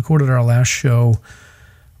 We recorded our last show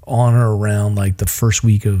on or around like the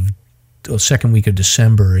second week of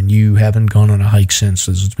December, and you haven't gone on a hike since.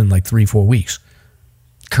 It's been like 3-4 weeks.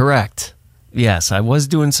 Correct. Yes, I was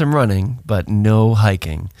doing some running, but no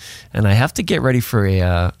hiking. And I have to get ready for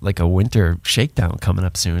a winter shakedown coming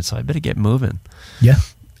up soon, so I better get moving. Yeah.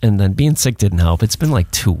 And then being sick didn't help. It's been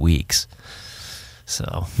like 2 weeks.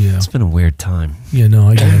 So it's been a weird time. Yeah, no,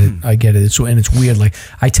 I get it. And it's weird. Like,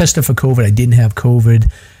 I tested for COVID. I didn't have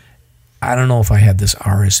COVID. I don't know if I had this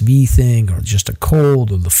RSV thing or just a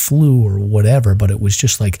cold or the flu or whatever, but it was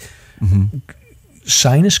just like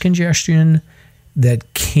sinus congestion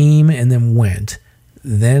that came and then went.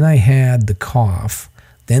 Then I had the cough.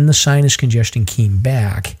 Then the sinus congestion came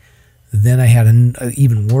back. Then I had an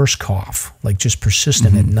even worse cough, like just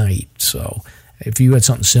persistent at night. So if you had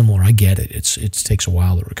something similar, I get it. It takes a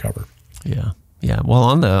while to recover. Yeah. Yeah. Well,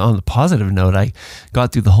 on the positive note, I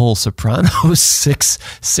got through the whole Sopranos six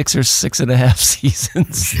or 6.5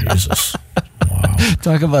 seasons. Jesus. Wow.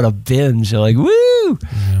 Talk about a binge. You're like, woo,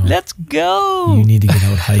 let's go. You need to get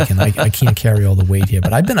out hiking. I can't carry all the weight here,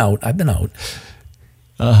 but I've been out.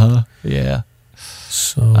 Yeah.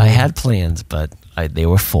 So I had plans, but they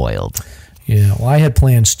were foiled. Yeah. Well, I had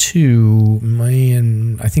plans too.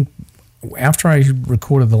 Man, I think after I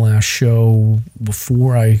recorded the last show,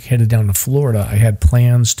 before I headed down to Florida, I had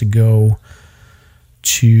plans to go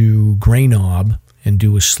to Grey Knob and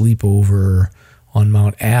do a sleepover on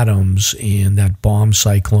Mount Adams, and that bomb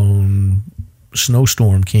cyclone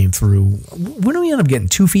snowstorm came through. When did we end up getting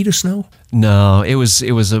 2 feet of snow? No, it was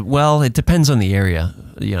it depends on the area.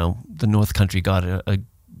 You know, the North Country got a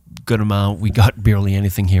good amount. We got barely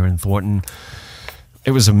anything here in Thornton.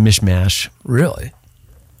 It was a mishmash. Really?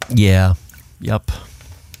 Yeah. Yep.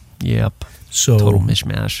 So total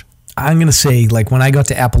mishmash. I'm going to say, like, when I got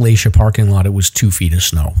to Appalachia parking lot, it was 2 feet of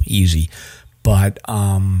snow. Easy. But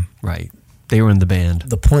right. They were in the band.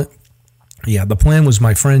 The plan was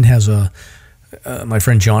my friend has my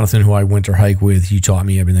friend Jonathan, who I winter hike with. He taught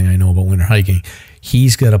me everything I know about winter hiking.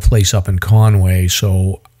 He's got a place up in Conway,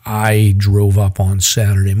 so I drove up on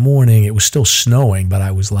Saturday morning. It was still snowing, but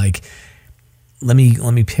I was like, let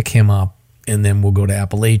me pick him up, and then we'll go to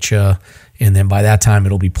Appalachia, and then by that time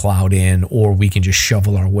it'll be plowed in, or we can just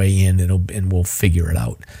shovel our way in and we'll figure it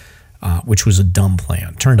out. Which was a dumb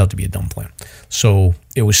plan. Turned out to be a dumb plan. So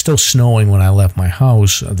it was still snowing when I left my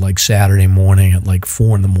house, like Saturday morning at like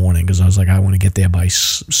 4 a.m, because I was like, I want to get there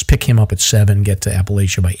pick him up at 7, get to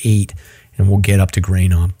Appalachia by 8, and we'll get up to Grey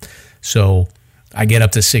Knob. So I get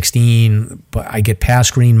up to 16, but I get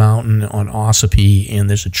past Green Mountain on Ossipee, and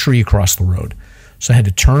there's a tree across the road. So I had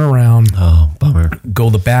to turn around, bummer, go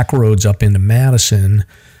the back roads up into Madison.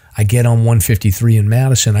 I get on 153 in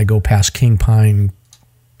Madison. I go past King Pine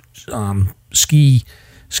ski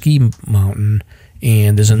mountain,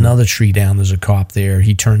 and there's another tree down. There's a cop there.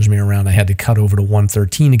 He turns me around. I had to cut over to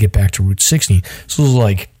 113 to get back to Route 16. So it was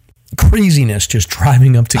like craziness just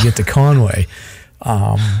driving up to get to Conway.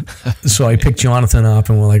 So I picked Jonathan up,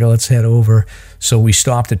 and we're like, let's head over. So we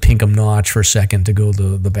stopped at Pinkham Notch for a second to go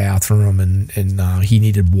to the bathroom, and he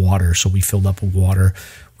needed water, so we filled up with water.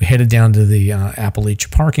 We headed down to the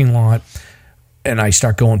Appalachia parking lot, and I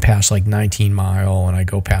start going past like 19 Mile, and I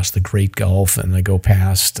go past the Great Gulf, and I go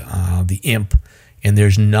past the Imp, and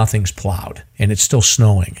there's nothing's plowed, and it's still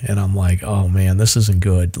snowing. And I'm like, oh man, this isn't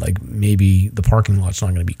good. Like, maybe the parking lot's not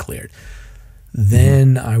going to be cleared.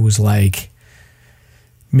 Then I was like,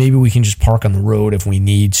 maybe we can just park on the road if we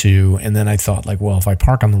need to. And then I thought, like, well, if I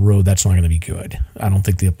park on the road, that's not going to be good. I don't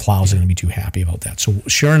think the plows are going to be too happy about that. So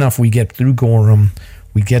sure enough, we get through Gorham.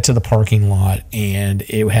 We get to the parking lot, and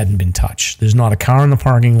it hadn't been touched. There's not a car in the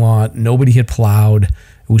parking lot. Nobody had plowed.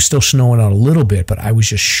 It was still snowing out a little bit, but I was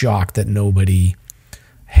just shocked that nobody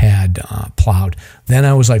had plowed. Then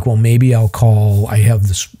I was like, well, maybe I'll call. I have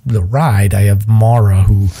the ride. I have Mara,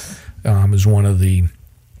 who is one of the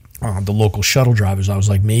local shuttle drivers. I was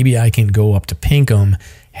like, maybe I can go up to Pinkham,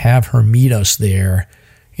 have her meet us there,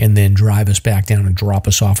 and then drive us back down and drop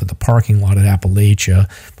us off at the parking lot at Appalachia.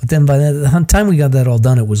 But then by the time we got that all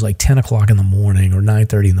done, it was like 10 o'clock in the morning or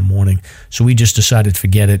 9:30 in the morning. So we just decided,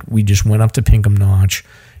 forget it. We just went up to Pinkham Notch,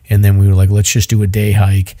 and then we were like, let's just do a day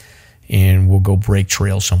hike, and we'll go break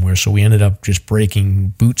trail somewhere. So we ended up just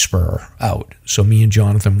breaking Boot Spur out. So me and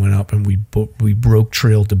Jonathan went up, and we broke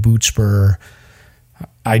trail to Boot Spur.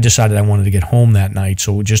 I decided I wanted to get home that night,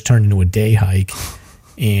 so it just turned into a day hike.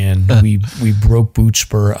 And we broke Boot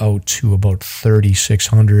Spur out to about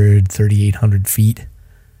 3,600, 3,800 feet,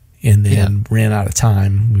 and then ran out of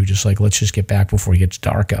time. We were just like, let's just get back before it gets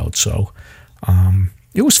dark out. So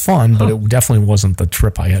it was fun, but it definitely wasn't the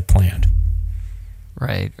trip I had planned.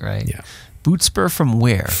 Right. Yeah. Boot Spur from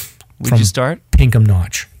where? Where'd you start? Pinkham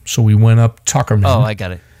Notch. So we went up Tuckerman. Oh, I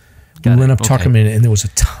got it. We went up Tuckerman, and there was a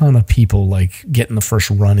ton of people like getting the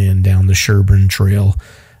first run in down the Sherburne Trail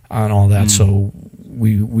and all that. So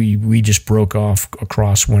we just broke off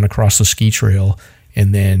went across the ski trail,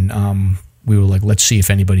 and then we were like, let's see if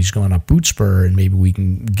anybody's gone up Boot Spur, and maybe we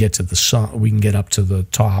can get to the sun. We can get up to the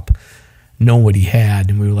top. Nobody had,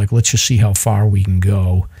 and we were like, let's just see how far we can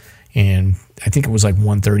go. And I think it was like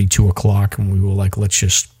 1:30, 2 o'clock, and we were like, let's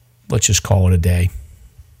just call it a day.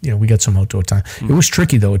 You know, we got some outdoor time. It was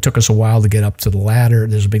tricky though. It took us a while to get up to the ladder.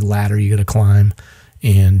 There's a big ladder you got to climb,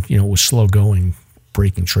 and you know, it was slow going,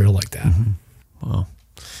 breaking trail like that. Wow.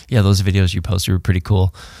 Yeah, those videos you posted were pretty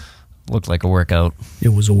cool. Looked like a workout. It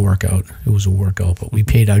was a workout, but we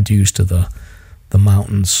paid our dues to the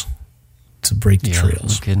mountains to break the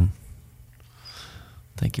trails. No kidding.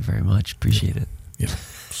 Thank you very much. Appreciate it. Yeah.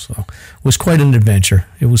 So it was quite an adventure.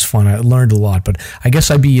 It was fun. I learned a lot, but I guess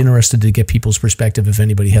I'd be interested to get people's perspective if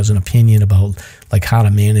anybody has an opinion about like how to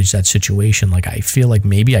manage that situation. Like I feel like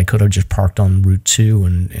maybe I could have just parked on Route 2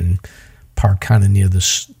 and parked kind of near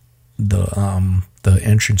the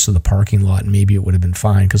entrance to the parking lot, and maybe it would have been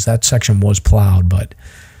fine because that section was plowed, but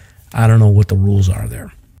I don't know what the rules are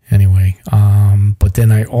there. Anyway, but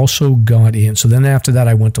then I also got in. So then after that,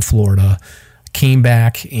 I went to Florida. Came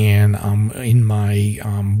back and in my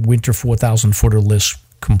winter 4,000 footer list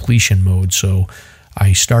completion mode. So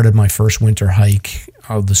I started my first winter hike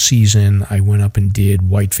of the season. I went up and did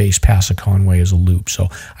Whiteface Pass Conway as a loop. So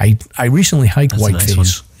I recently hiked Whiteface.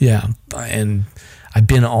 Nice. Yeah, and I've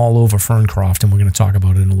been all over Ferncroft, and we're going to talk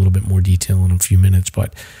about it in a little bit more detail in a few minutes.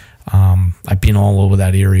 But I've been all over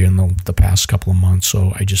that area in the past couple of months.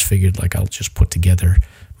 So I just figured like I'll just put together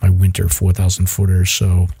my winter 4,000 footers.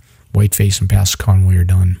 So Whiteface and Pass Conway are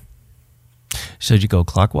done. So did you go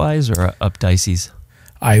clockwise or up Dicey's?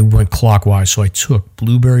 I went clockwise, so I took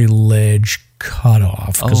Blueberry Ledge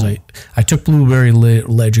Cutoff because I took Blueberry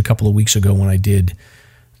Ledge a couple of weeks ago when I did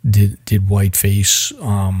Whiteface.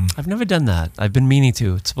 I've never done that. I've been meaning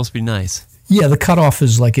to. It's supposed to be nice. Yeah, the cutoff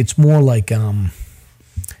is like it's more like I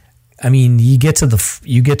mean you get to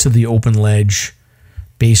the open ledge,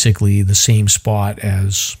 basically the same spot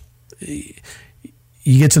as.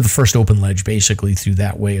 You get to the first open ledge basically through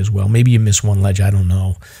that way as well. Maybe you miss one ledge, I don't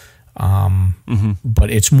know. But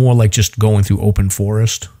it's more like just going through open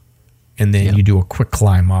forest, and then you do a quick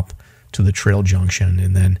climb up to the trail junction.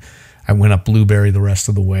 And then I went up Blueberry the rest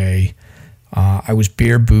of the way. I was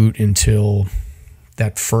bare boot until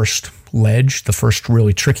that first ledge, the first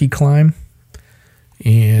really tricky climb.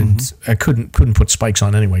 And I couldn't put spikes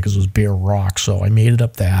on anyway because it was bare rock. So I made it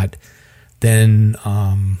up that. Then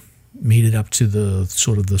made it up to the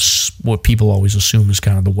sort of what people always assume is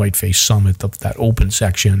kind of the Whiteface summit, that open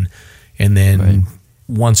section. And then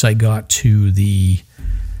once I got to the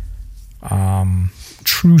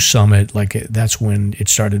true summit, like that's when it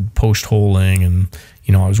started post-holing, and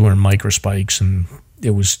I was wearing micro spikes, and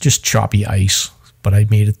it was just choppy ice. But I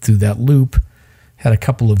made it through that loop, had a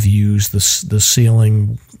couple of views. The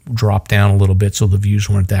ceiling dropped down a little bit, so the views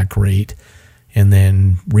weren't that great. And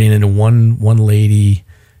then ran into one lady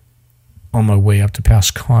on my way up to Pass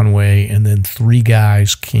Conway, and then 3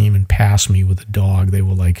 guys came and passed me with a dog. They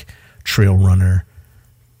were like trail runner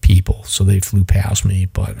people, so they flew past me.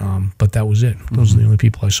 But that was it. Those are the only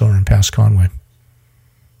people I saw in Pass Conway.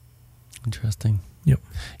 Interesting. Yep.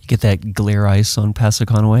 You get that glare ice on Pass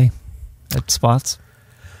Conway at spots?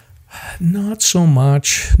 Not so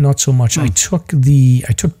much. I took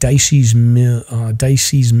Dicey's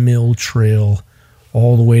Mill Trail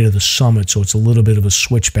all the way to the summit, so it's a little bit of a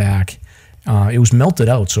switchback. It was melted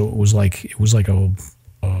out, so it was like a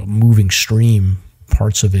moving stream,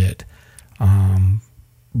 parts of it.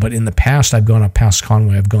 But in the past, I've gone up Pass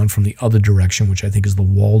Conway. I've gone from the other direction, which I think is the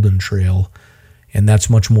Walden Trail, and that's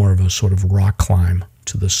much more of a sort of rock climb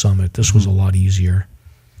to the summit. This was a lot easier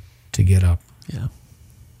to get up. Yeah.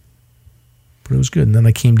 But it was good. And then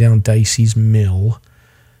I came down Dicey's Mill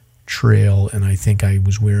Trail, and I think I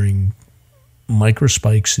was wearing micro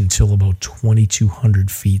spikes until about 2,200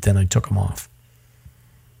 feet. Then I took them off.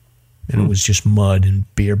 And it was just mud and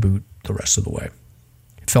bare boot the rest of the way.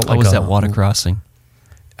 It felt like was that water crossing?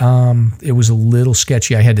 It was a little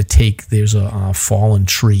sketchy. I had to there's a fallen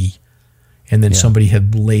tree, and then somebody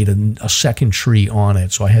had laid a second tree on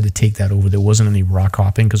it, so I had to take that over. There wasn't any rock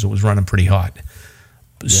hopping because it was running pretty hot.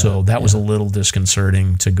 So that was a little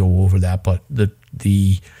disconcerting to go over that, but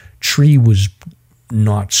the tree was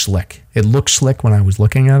not slick. It looked slick when I was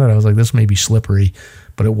looking at it. I was like, this may be slippery,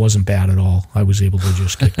 but it wasn't bad at all. I was able to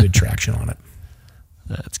just get good traction on it.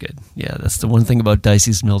 That's good. Yeah, that's the one thing about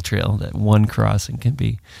Dicey's Mill Trail, that one crossing can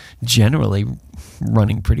be generally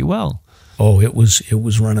running pretty well. Oh, it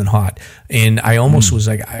was running hot. And I almost was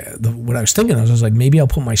like, what I was thinking, I was like, maybe I'll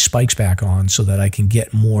put my spikes back on so that I can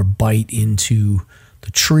get more bite into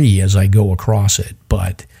the tree as I go across it.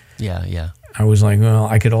 But yeah. I was like, well,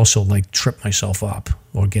 I could also like trip myself up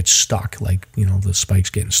or get stuck, like, the spikes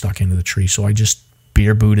getting stuck into the tree. So I just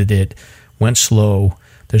bare booted it, went slow.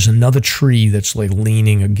 There's another tree that's like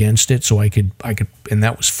leaning against it, so I could, and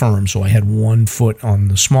that was firm. So I had 1 foot on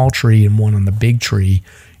the small tree and 1 on the big tree,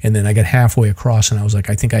 and then I got halfway across, and I was like,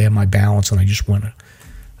 I think I have my balance, and I just went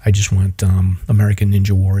American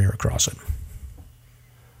Ninja Warrior across it.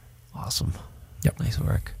 Awesome. Yep. Nice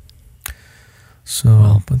work.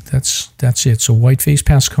 So, but that's it. So Whiteface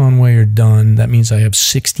Pass Conway are done. That means I have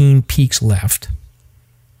 16 peaks left.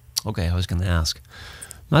 Okay, I was going to ask.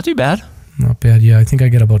 Not too bad. Not bad. Yeah, I think I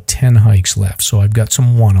got about 10 hikes left. So I've got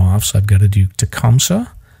some one-offs. I've got to do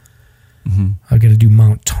Tecumseh. I've got to do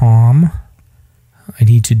Mount Tom. I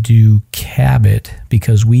need to do Cabot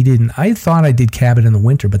because I thought I did Cabot in the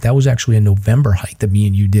winter, but that was actually a November hike that me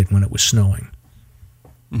and you did when it was snowing.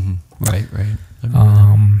 Right.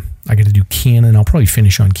 I got to do Cannon. I'll probably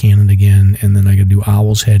finish on Cannon again, and then I got to do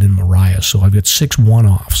Owl's Head and Mariah. So I've got 6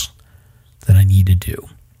 one-offs that I need to do.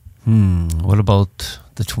 What about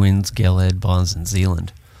the Twins, Galehead, Bonds, and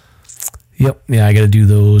Zealand? Yep. Yeah, I got to do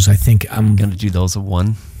those. I think I'm going to do those at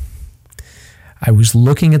 1. I was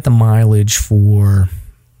looking at the mileage for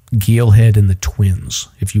Galehead and the Twins.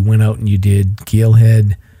 If you went out and you did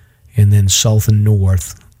Galehead and then south and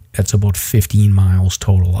north, that's about 15 miles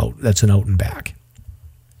total out. That's an out and back.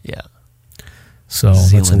 Yeah. So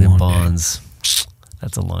Zealand that's a long and Bonds.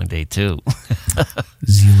 That's a long day too.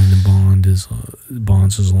 Zealand and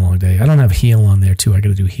Bonds is a long day. I don't have Hale on there too. I got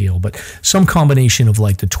to do Hale, but some combination of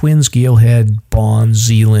like the Twins, Galehead, Bonds,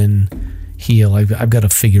 Zealand, Hale. I've got to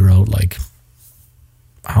figure out like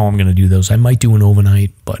how I'm going to do those. I might do an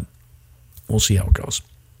overnight, but we'll see how it goes.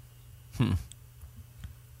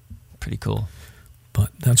 Pretty cool. But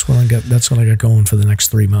that's what I got. That's what I got going for the next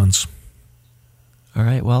 3 months. All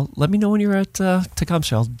right. Well, let me know when you're at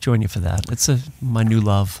Tecumseh. I'll join you for that. It's my new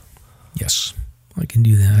love. Yes, I can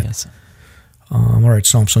do that. Yes. All right,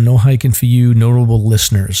 so no hiking for you. Notable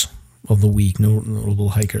listeners of the week. Notable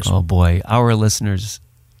hikers. Oh boy, our listeners,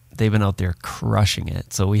 they've been out there crushing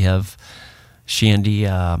it. So we have Shandy.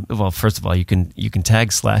 Well, first of all, you can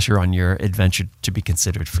tag Slasher on your adventure to be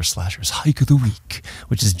considered for Slasher's Hike of the Week,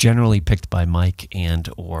 which is generally picked by Mike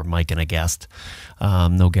or Mike and a guest.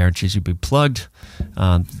 No guarantees you'll be plugged.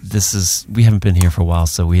 We haven't been here for a while,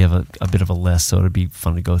 so we have a bit of a list, so it'll be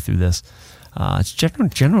fun to go through this. It's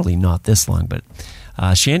generally not this long, but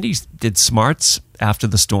Shandy did Smarts after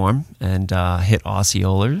the storm and hit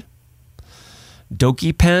Osceola.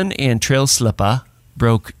 Doki Pen and Trail Slipper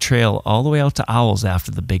broke trail all the way out to Owls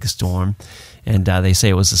after the big storm, and they say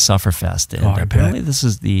it was a sufferfest. And apparently this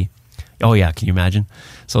is oh yeah, can you imagine?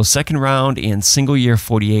 So second round and single year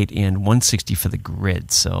 48 and 160 for the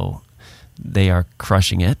grid, so they are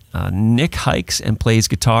crushing it. Nick hikes and plays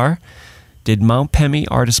guitar. Did Mount Pemmy,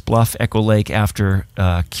 Artist Bluff, Echo Lake after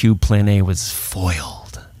Cube Plan A was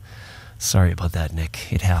foiled. Sorry about that,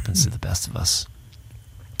 Nick. It happens to the best of us.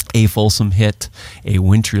 A Folsom hit a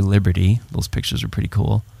Wintry Liberty. Those pictures are pretty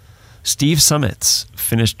cool. Steve Summits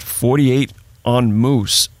finished 48 on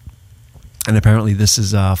Moose. And apparently this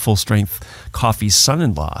is Full Strength Coffee's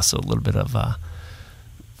son-in-law, so a little bit of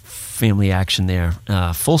family action there.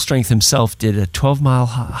 Full Strength himself did a 12-mile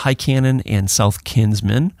High Cannon and South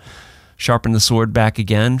Kinsman. Sharpened the sword back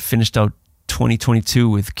again. Finished out 2022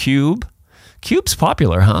 with Cube. Cube's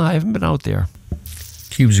popular, huh? I haven't been out there.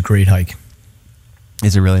 Cube's a great hike.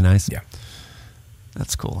 Is it really nice? Yeah.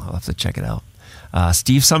 That's cool. I'll have to check it out.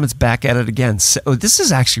 Steve Summit's back at it again. So, this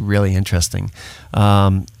is actually really interesting.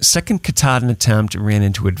 Second Katahdin attempt, ran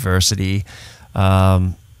into adversity. Let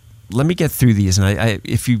me get through these, and I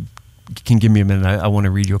if you can give me a minute, I want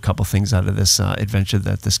to read you a couple things out of this adventure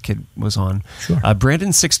that this kid was on. Sure.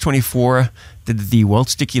 Brandon 624 did the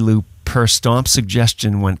Welch Dickey Loop per Stomp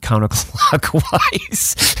suggestion, went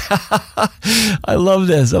counterclockwise. I love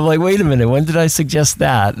this. I'm like, wait a minute, when did I suggest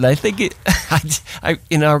that? And I think I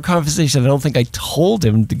in our conversation, I don't think I told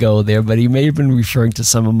him to go there, but he may have been referring to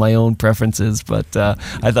some of my own preferences, but I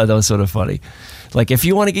thought that was sort of funny. Like, if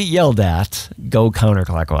you want to get yelled at, go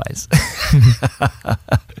counterclockwise.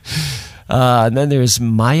 And then there's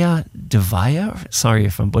Maya Devaya. Sorry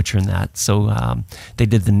if I'm butchering that. So they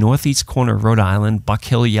did the northeast corner of Rhode Island, Buck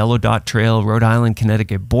Hill Yellow Dot Trail, Rhode Island,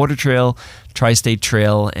 Connecticut Border Trail, Tri-State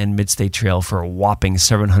Trail, and Mid-State Trail for a whopping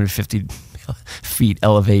 750 feet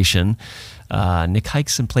elevation. Nick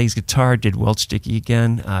hikes and plays guitar, did Welch Dickey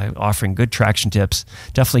again, offering good traction tips.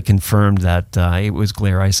 Definitely confirmed that it was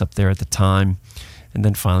glare ice up there at the time. And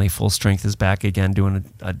then finally, Full Strength is back again doing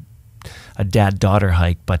a dad-daughter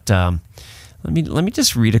hike. But let me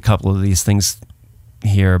just read a couple of these things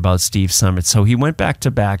here about Steve Summit. So he went back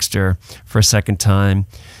to Baxter for a second time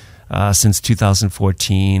since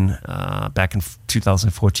 2014. Back in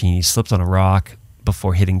 2014, he slipped on a rock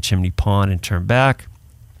before hitting Chimney Pond and turned back.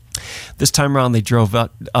 This time around, they drove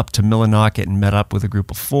up to Millinocket and met up with a group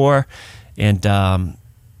of 4. And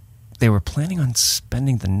they were planning on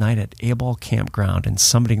spending the night at Abel Campground and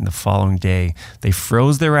summiting the following day. They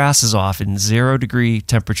froze their asses off in 0-degree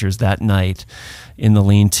temperatures that night in the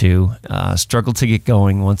lean-to, struggled to get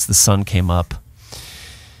going once the sun came up.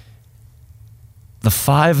 the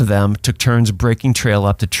 5 of them took turns breaking trail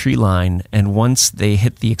up the tree line, and once they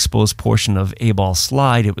hit the exposed portion of A-Ball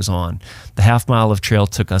Slide, it was on. The half mile of trail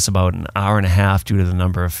took us about an hour and a half due to the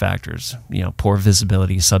number of factors. Poor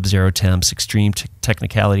visibility, sub-zero temps, extreme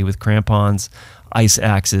technicality with crampons, ice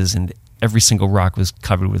axes, and every single rock was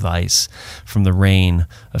covered with ice from the rain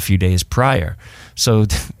a few days prior. So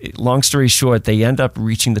long story short, they end up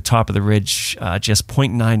reaching the top of the ridge just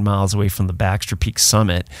 0.9 miles away from the Baxter Peak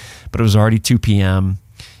summit, but it was already 2 p.m.,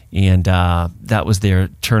 and that was their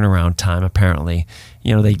turnaround time, apparently.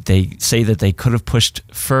 They say that they could have pushed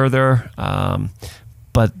further,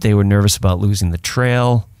 but they were nervous about losing the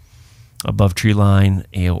trail above tree line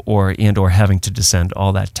or having to descend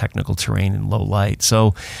all that technical terrain in low light.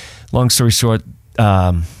 So long story short,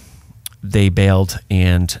 they bailed,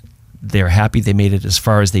 and they're happy they made it as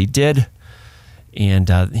far as they did. And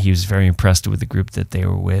he was very impressed with the group that they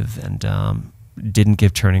were with, and didn't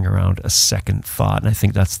give turning around a second thought. And I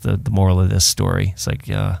think that's the moral of this story. It's like,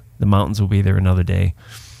 the mountains will be there another day.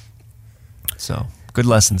 So good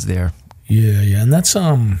lessons there. Yeah. And that's,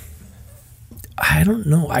 I don't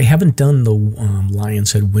know. I haven't done the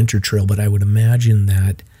Lion's Head Winter Trail, but I would imagine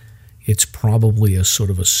that it's probably a sort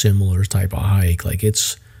of a similar type of hike. Like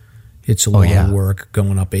it's a lot of work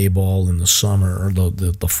going up A-Ball in the summer or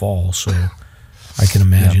the fall. So I can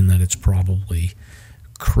imagine that it's probably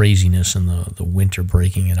craziness in the winter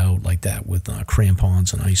breaking it out like that with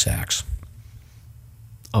crampons and ice axe.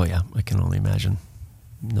 Oh yeah, I can only imagine.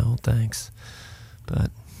 No, thanks.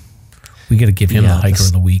 But we got to give him the hiker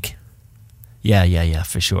of the week. Yeah,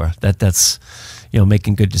 for sure. That's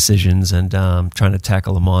making good decisions and trying to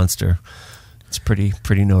tackle a monster. It's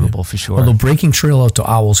pretty notable for sure. Although breaking trail out to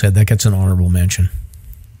Owl's Head, that gets an honorable mention.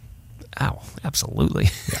 Ow, absolutely.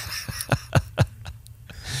 Yeah.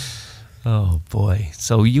 Oh boy.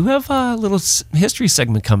 So you have a little history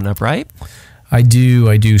segment coming up, right? I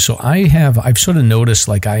do. So I've sort of noticed,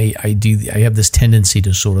 like I have this tendency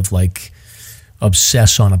to sort of like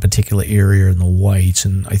obsess on a particular area in the Whites,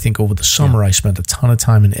 and I think over the summer I spent a ton of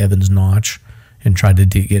time in Evans Notch and tried to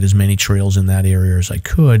get as many trails in that area as I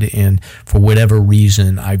could. And for whatever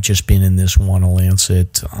reason, I've just been in this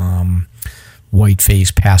Wanalancet,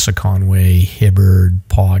 Whiteface, Passaconaway, Hibbard,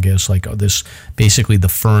 Paugus, like this, basically the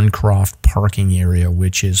Ferncroft parking area,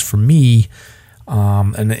 which is for me,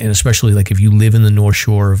 and especially like if you live in the North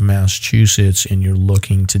Shore of Massachusetts and you're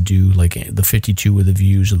looking to do like the 52 with the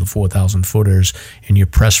views of the 4,000 footers and you're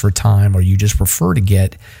pressed for time, or you just prefer to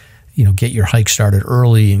get your hike started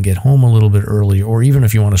early and get home a little bit early, or even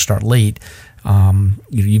if you want to start late,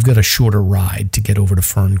 you've got a shorter ride to get over to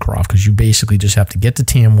Ferncroft, because you basically just have to get to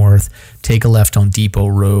Tamworth, take a left on Depot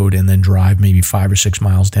Road, and then drive maybe 5 or 6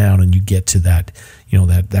 miles down, and you get to that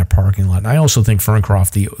that parking lot. And I also think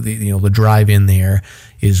Ferncroft, the drive in there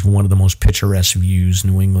is one of the most picturesque views,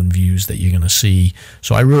 New England views, that you're going to see.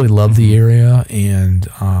 So I really love the area, and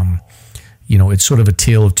it's sort of a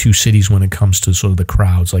tale of two cities when it comes to sort of the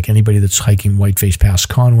crowds. Like anybody that's hiking Whiteface Pass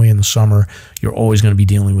Conway in the summer, you're always going to be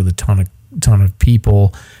dealing with a ton of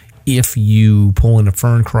people. If you pull into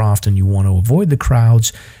Ferncroft and you want to avoid the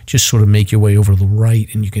crowds, just sort of make your way over to the right,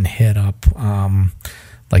 and you can head up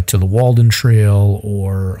like to the Walden Trail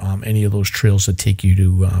or any of those trails that take you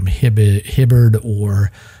to Hibbard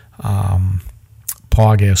or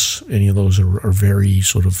Paugus. Any of those are very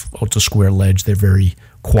sort of out to Square Ledge. They're very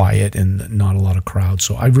quiet and not a lot of crowds.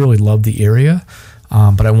 So I really love the area,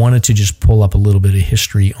 but I wanted to just pull up a little bit of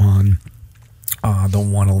history on the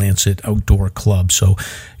Wanalancet Outdoor Club. So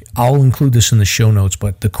I'll include this in the show notes,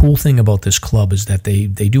 but the cool thing about this club is that they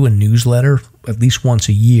do a newsletter at least once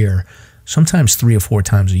a year, sometimes 3 or 4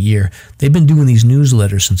 times a year. They've been doing these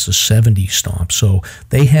newsletters since the 70s, Stomp. So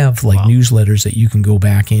they have newsletters that you can go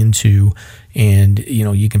back into, and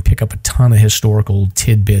you can pick up a ton of historical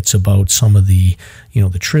tidbits about some of the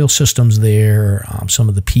the trail systems there, some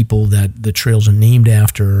of the people that the trails are named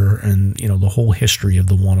after, and the whole history of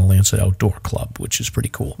the Wanalancet Outdoor Club, which is pretty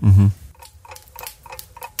cool. Mm-hmm.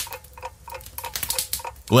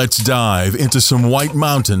 Let's dive into some White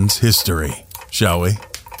Mountains history, shall we?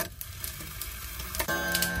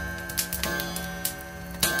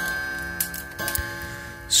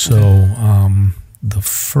 So the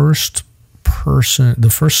first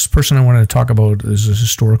person I wanted to talk about as a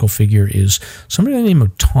historical figure is somebody by the name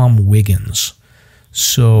of Tom Wiggins.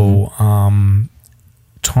 So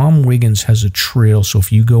Tom Wiggins has a trail. So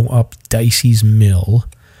if you go up Dicey's Mill,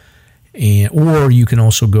 or you can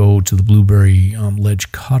also go to the Blueberry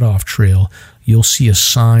Ledge Cutoff Trail, you'll see a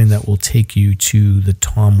sign that will take you to the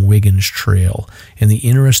Tom Wiggins Trail. And the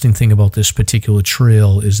interesting thing about this particular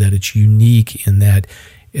trail is that it's unique in that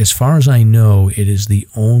as far as I know, it is the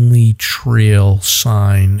only trail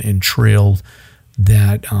sign and trail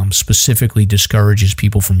that specifically discourages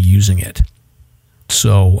people from using it.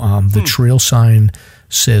 So the trail sign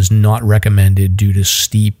says not recommended due to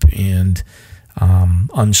steep and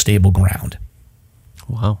unstable ground.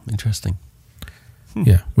 Wow, interesting.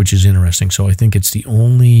 Yeah, which is interesting. So I think it's the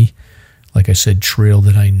only, like I said, trail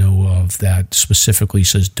that I know of that specifically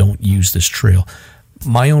says don't use this trail.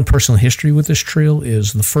 My own personal history with this trail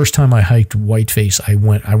is the first time I hiked Whiteface, I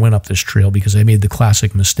went up this trail because I made the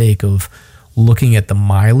classic mistake of looking at the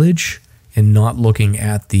mileage and not looking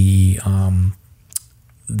at the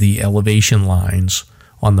elevation lines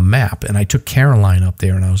on the map. And I took Caroline up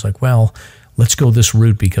there, and I was like, well, let's go this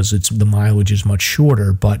route because the mileage is much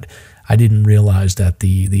shorter, but I didn't realize that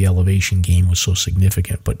the elevation gain was so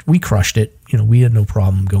significant. But we crushed it. We had no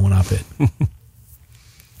problem going up it.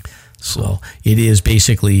 So it is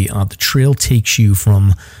basically, the trail takes you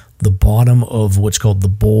from the bottom of what's called the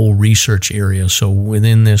Bowl Research Area. So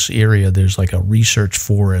within this area, there's like a research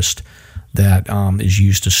forest that is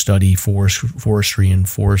used to study forestry and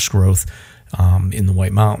forest growth in the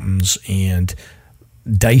White Mountains. And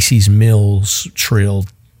Dicey's Mills Trail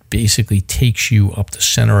basically takes you up the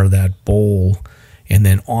center of that bowl, and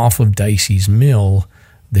then off of Dicey's Mill,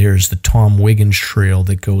 there's the Tom Wiggins Trail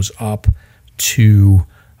that goes up to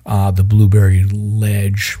the Blueberry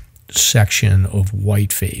Ledge section of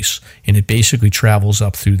Whiteface, and it basically travels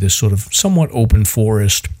up through this sort of somewhat open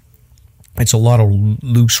forest. It's a lot of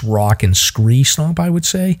loose rock and scree stomp, I would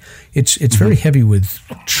say. It's very heavy with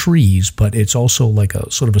trees, but it's also like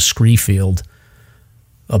a sort of a scree field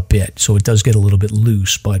a bit, so it does get a little bit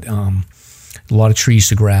loose, but a lot of trees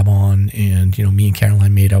to grab on, and me and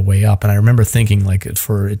Caroline made our way up, and I remember thinking, like,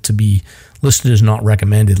 for it to be listed as not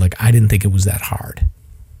recommended, like, I didn't think it was that hard.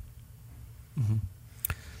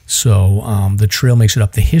 So the trail makes it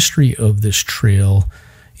up. The history of this trail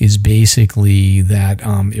is basically that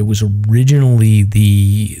it was originally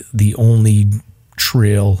the only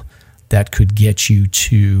trail that could get you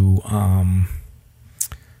to.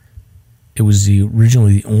 It was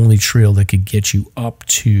originally the only trail that could get you up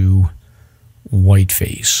to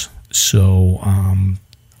Whiteface. So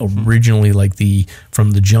originally, like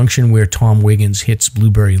from the junction where Tom Wiggins hits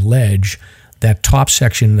Blueberry Ledge, that top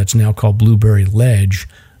section that's now called Blueberry Ledge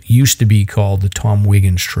used to be called the Tom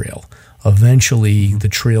Wiggins Trail. Eventually, the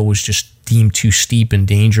trail was just deemed too steep and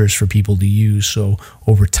dangerous for people to use. So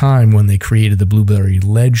over time, when they created the Blueberry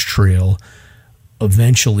Ledge Trail,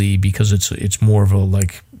 eventually, because it's more of a,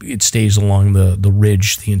 it stays along the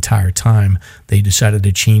ridge the entire time, they decided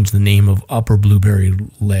to change the name of Upper Blueberry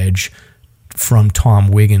Ledge from Tom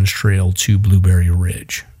Wiggins Trail to Blueberry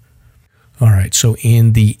Ridge. All right, so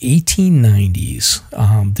in the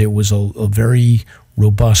 1890s, there was a very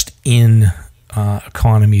robust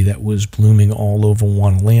economy that was blooming all over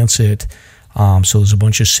Wanalancet. So there's a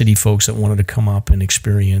bunch of city folks that wanted to come up and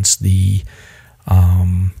experience the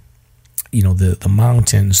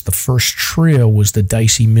mountains. The first trail was the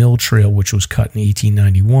Dicey Mill Trail, which was cut in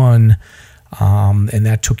 1891, and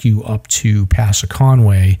that took you up to Pass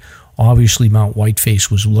Conway. Obviously, Mount Whiteface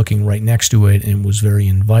was looking right next to it and was very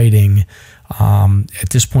inviting. At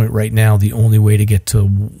this point right now, the only way to get to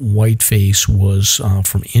Whiteface was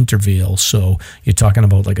from Intervale. So you're talking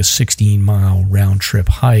about like a 16-mile round-trip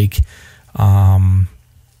hike. And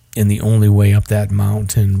the only way up that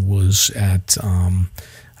mountain was at,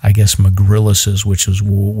 McGrillis's, which was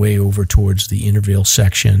way over towards the Intervale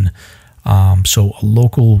section. So a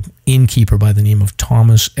local innkeeper by the name of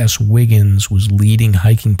Thomas S. Wiggins was leading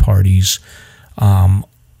hiking parties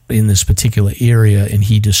in this particular area, and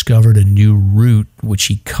he discovered a new route which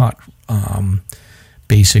he cut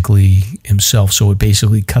basically himself. So it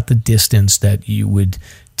basically cut the distance that you would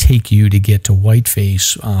take you to get to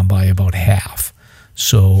Whiteface by about half.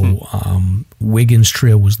 So Wiggins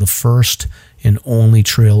Trail was the first and only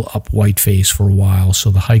trail up Whiteface for a while.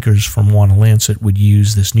 So the hikers from Wanalancet would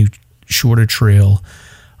use this new shorter trail,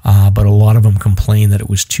 but a lot of them complained that it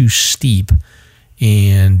was too steep,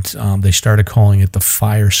 and they started calling it the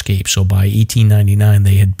Firescape. So by 1899,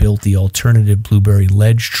 they had built the alternative Blueberry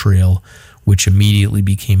Ledge Trail, which immediately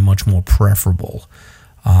became much more preferable.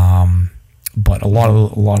 But a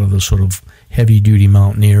lot of the sort of heavy-duty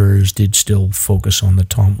mountaineers did still focus on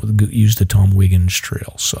use the Tom Wiggins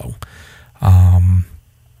Trail. So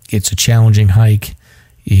it's a challenging hike.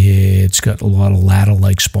 It's got a lot of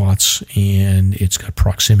ladder-like spots, and it's got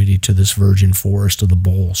proximity to this virgin forest of the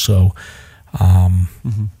Bowl. So,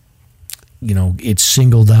 it's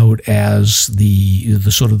singled out as the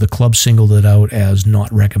sort of the club singled it out as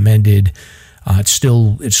not recommended. It's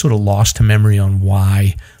sort of lost to memory on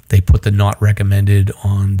why they put the not recommended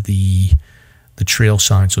on the trail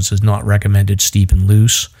sign, so it says not recommended, steep and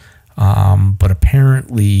loose. But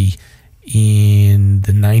apparently in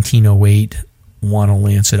the 1908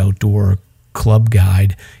 Wanna-Lancet Outdoor Club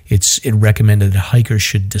Guide, it recommended that hikers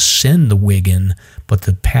should descend the Wiggin, but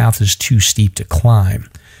the path is too steep to climb.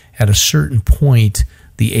 At a certain point,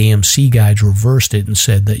 the AMC guides reversed it and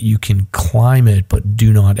said that you can climb it, but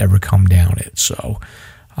do not ever come down it. So,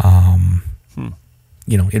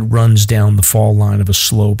 it runs down the fall line of a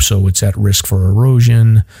slope, so it's at risk for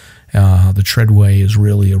erosion. The treadway is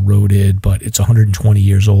really eroded, but it's 120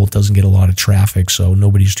 years old, doesn't get a lot of traffic, so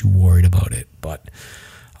nobody's too worried about it. But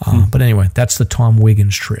anyway, that's the Tom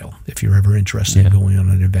Wiggins Trail, if you're ever interested in going on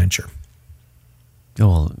an adventure. Oh,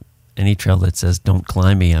 well, any trail that says don't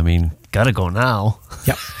climb me, I mean, gotta go now.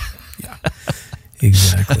 Yep. Yeah,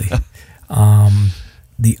 exactly.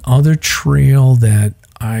 The other trail that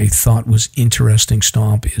I thought was interesting,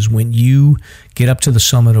 Stomp, is when you get up to the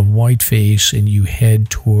summit of Whiteface and you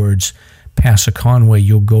head towards Paso Conway,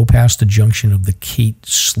 you'll go past the junction of the Kate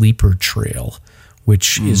Sleeper Trail,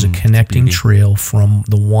 which is a connecting trail from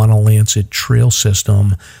the Wanna-Lancet Trail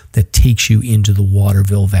System that takes you into the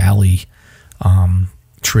Waterville Valley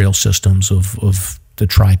trail systems of the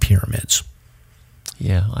Tri-Pyramids.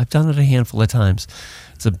 Yeah, I've done it a handful of times.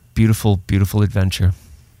 It's a beautiful, beautiful adventure.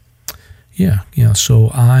 Yeah. So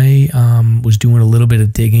I was doing a little bit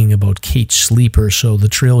of digging about Kate Sleeper. So the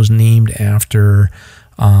trail is named after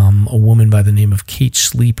a woman by the name of Kate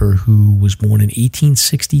Sleeper, who was born in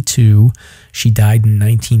 1862. She died in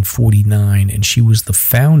 1949, and she was the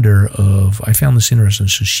founder of, I found this interesting,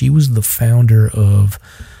 so she was the founder of,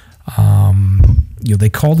 they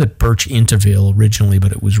called it Birch Intervale originally,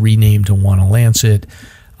 but it was renamed to Wanna-Lancet.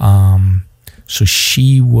 So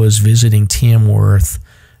she was visiting Tamworth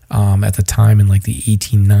at the time in like the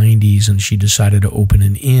 1890s, and she decided to open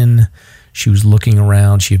an inn. She was looking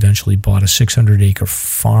around. She eventually bought a 600-acre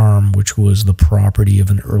farm, which was the property of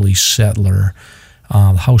an early settler.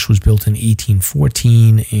 The house was built in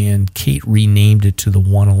 1814, and Kate renamed it to the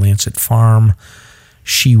Wanna-Lancet Farm.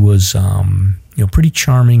 She was, pretty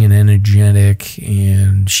charming and energetic,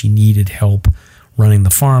 and she needed help running the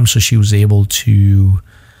farm, so she was able to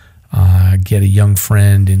get a young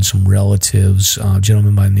friend and some relatives, a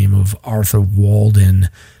gentleman by the name of Arthur Walden,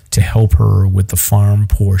 to help her with the farm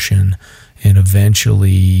portion. And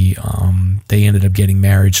eventually they ended up getting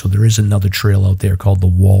married. So there is another trail out there called the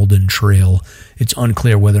Walden Trail. It's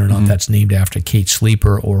unclear whether or not that's named after Kate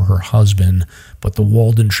Sleeper or her husband, but the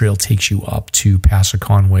Walden Trail takes you up to Paso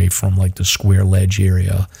Conway from like the Square Ledge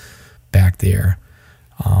area back there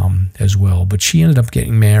as well. But she ended up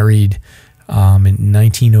getting married in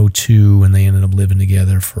 1902, and they ended up living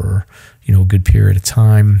together for a good period of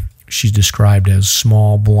time. She's described as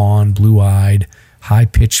small, blonde, blue-eyed,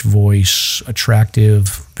 high-pitched voice,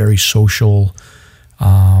 attractive, very social.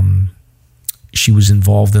 She was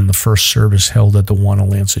involved in the first service held at the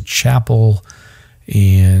Wanna-Lancet Chapel,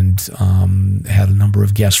 and had a number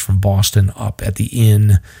of guests from Boston up at the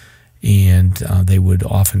inn, and they would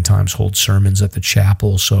oftentimes hold sermons at the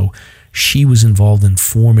chapel. So she was involved in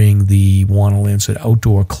forming the Wanna-Lancet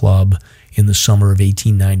Outdoor Club in the summer of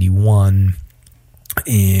 1891,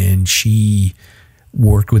 and she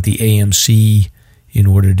worked with the AMC in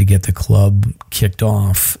order to get the club kicked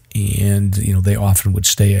off, and they often would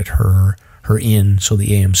stay at her inn, so the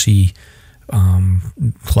AMC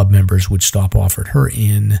club members would stop off at her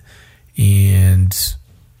inn, and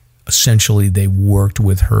essentially they worked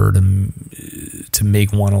with her to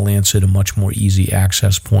make Wanna-Lancet a much more easy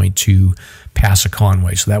access point to Paso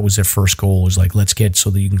Conway. So that was their first goal, was like, let's get so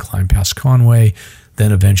that you can climb Paso Conway.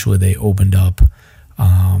 Then eventually they opened up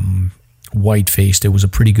Whiteface. There was a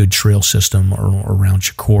pretty good trail system around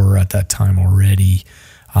Chicora at that time already.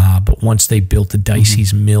 But once they built the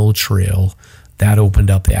Dicey's Mill Trail, that opened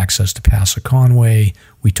up the access to Paso Conway.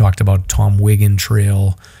 We talked about Tom Wiggins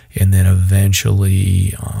Trail, and then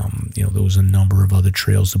eventually, there was a number of other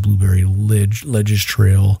trails, the Blueberry Ledges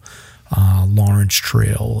Trail, Lawrence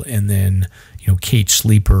Trail, and then, Kate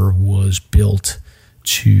Sleeper was built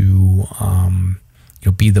to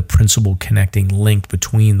be the principal connecting link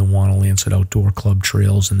between the Wanna-Lancet Outdoor Club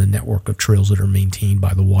trails and the network of trails that are maintained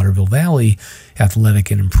by the Waterville Valley Athletic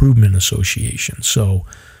and Improvement Association. So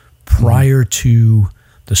prior to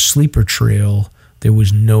the Sleeper Trail, there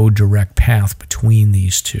was no direct path between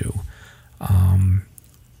these two.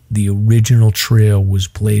 The original trail was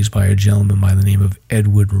blazed by a gentleman by the name of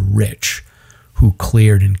Edward Rich, who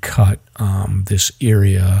cleared and cut this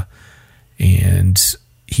area, and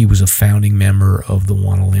he was a founding member of the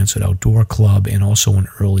Wanna-Lancet Outdoor Club and also an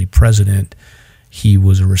early president. He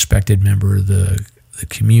was a respected member of the the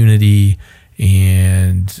community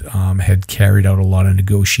and had carried out a lot of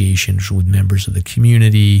negotiations with members of the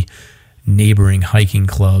community, neighboring hiking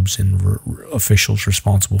clubs, and officials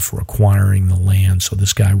responsible for acquiring the land. So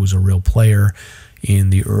this guy was a real player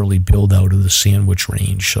in the early build-out of the Sandwich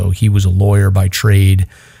Range. So he was a lawyer by trade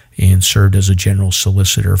and served as a general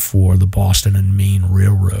solicitor for the Boston and Maine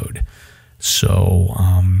Railroad. So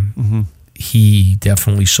he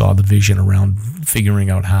definitely saw the vision around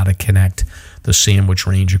figuring out how to connect the Sandwich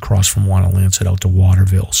Range across from Wanalancet out to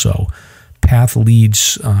Waterville. So path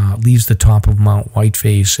leaves the top of Mount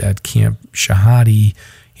Whiteface at Camp Shahadi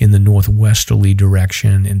in the northwesterly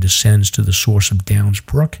direction and descends to the source of Downs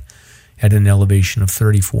Brook at an elevation of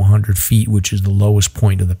 3,400 feet, which is the lowest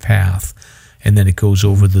point of the path. And then it goes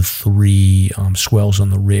over the three swells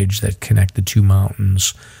on the ridge that connect the two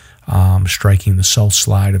mountains, striking the south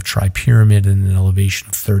slide of Tri-Pyramid at an elevation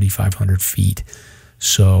of 3,500 feet.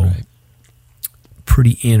 So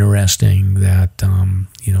pretty interesting that,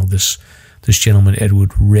 this gentleman,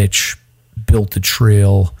 Edward Rich, built the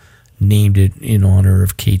trail, named it in honor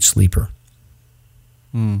of Kate Sleeper.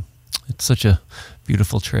 It's such a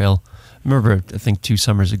beautiful trail. I remember, I think 2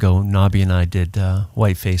 summers ago, Nobby and I did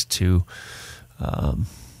Whiteface to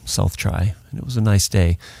South Tri, and it was a nice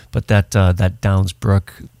day. But that Downs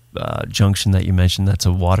Brook junction that you mentioned, that's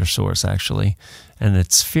a water source, actually. And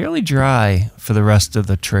it's fairly dry for the rest of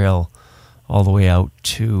the trail all the way out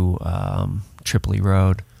to Tripoli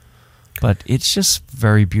Road. But it's just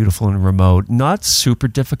very beautiful and remote. Not super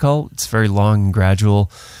difficult. It's very long and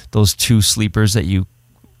gradual. Those 2 sleepers that you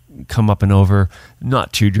come up and over,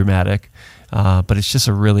 not too dramatic, but it's just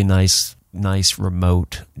a really nice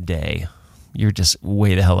remote day. You're just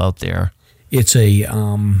way the hell out there. It's a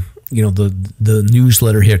the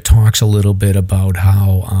newsletter here talks a little bit about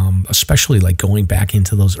how especially like going back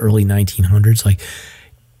into those early 1900s, like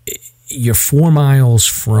you're 4 miles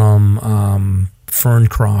from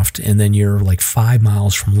Ferncroft, and then you're like 5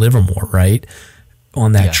 miles from Livermore, right,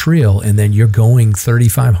 on that trail, and then you're going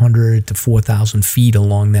 3,500 to 4,000 feet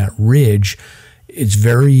along that ridge. It's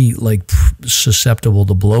very like susceptible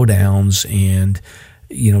to blowdowns, and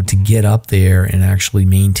to get up there and actually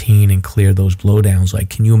maintain and clear those blowdowns. Like,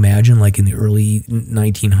 can you imagine like in the early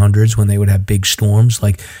 1900s when they would have big storms?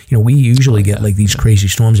 Like, we usually get like these crazy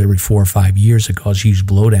storms every 4 or 5 years that cause huge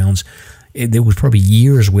blowdowns. There was probably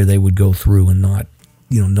years where they would go through and not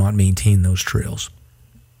maintain those trails.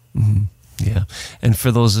 Mm-hmm. Yeah. And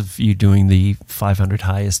for those of you doing the 500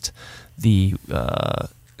 highest, the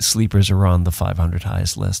sleepers are on the 500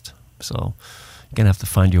 highest list. So you're going to have to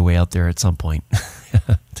find your way out there at some point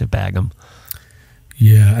to bag them.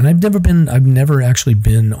 Yeah. And I've never actually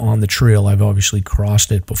been on the trail. I've obviously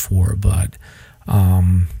crossed it before, but,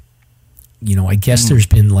 I guess there's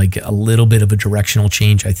been like a little bit of a directional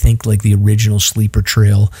change. I think like the original sleeper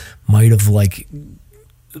trail might have like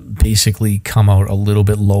basically come out a little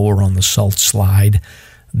bit lower on the south slide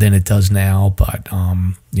than it does now, but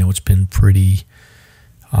it's been pretty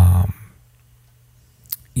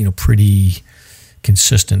pretty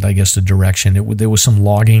consistent, I guess, the direction. There was some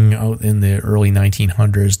logging out in the early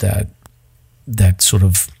 1900s that sort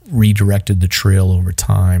of redirected the trail over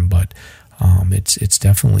time, but it's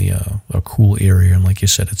definitely a cool area, and like you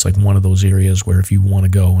said, it's like one of those areas where if you want to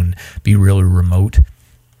go and be really remote,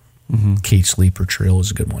 Kate Sleeper Trail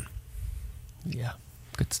is a good one. Yeah,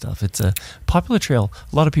 good stuff. It's a popular trail.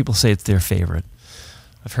 A lot of people say it's their favorite.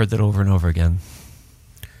 I've heard that over and over again.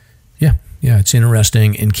 Yeah, it's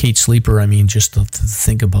interesting. And Kate Sleeper, I mean, just to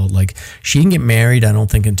think about, like, she didn't get married, I don't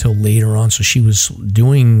think, until later on. So she was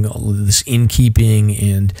doing this innkeeping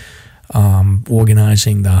and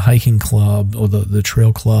organizing the hiking club or the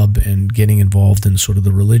trail club and getting involved in sort of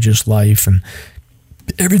the religious life and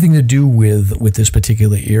everything to do with this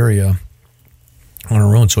particular area on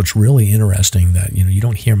her own. So it's really interesting that, you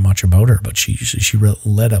don't hear much about her, but she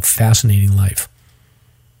led a fascinating life.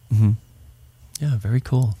 Mm-hmm. Yeah, very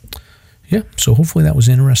cool. Yeah, so hopefully that was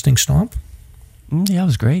interesting, Stomp. Yeah, it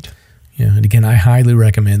was great. Yeah, and again, I highly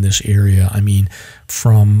recommend this area. I mean,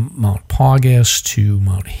 from Mount Paugus to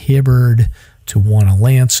Mount Hibbard to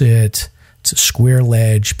Wanalancet to Square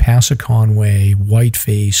Ledge, Pass of Conway,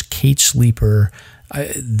 Whiteface, Kate Sleeper.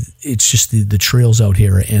 It's just the trails out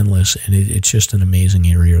here are endless, and it's just an amazing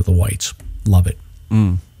area of the Whites. Love it.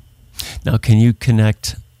 Now, can you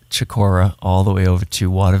connect Chicora all the way over to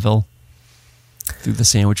Waterville through the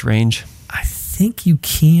Sandwich Range? I think you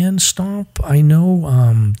can, Stomp. I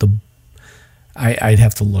know I'd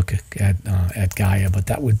have to look at Gaia, but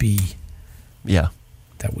that would be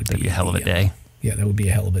that'd be a hell of a day. Yeah, that would be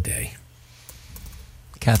a hell of a day.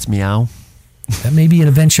 Cats meow. That may be an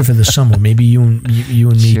adventure for the summer. Maybe you and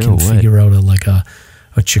me can figure out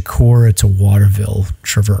a Chicora to Waterville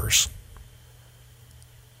traverse.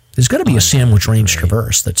 There's got to be a Sandwich Range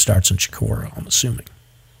traverse that starts in Chicora, I'm assuming.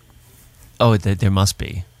 Oh, there must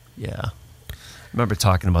be. Yeah. I remember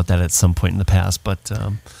talking about that at some point in the past, but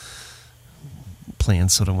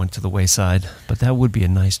plans sort of went to the wayside. But that would be a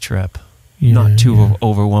nice trip. Yeah, Not too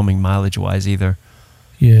overwhelming mileage-wise either.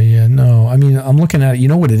 Yeah. No, I mean, I'm looking at it. You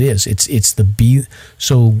know what it is? It's the B.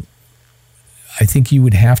 So I think you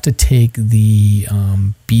would have to take the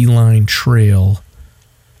Beeline Trail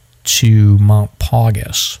to Mount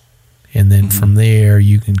Paugus. And then from there,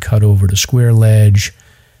 you can cut over to Square Ledge,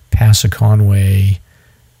 Passaconaway,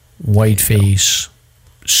 Whiteface,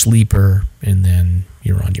 Sleeper, and then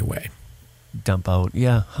you're on your way. Dump out.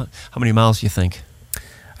 Yeah. How many miles do you think?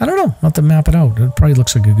 I don't know. I'll have to map it out. It probably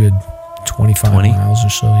looks like a good 25 miles or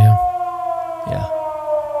so, yeah. Yeah.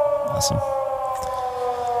 Awesome.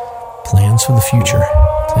 Plans for the future.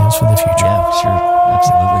 Yeah, sure.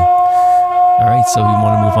 Absolutely. All right, so we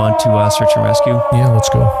want to move on to search and rescue? Yeah, let's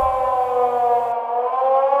go.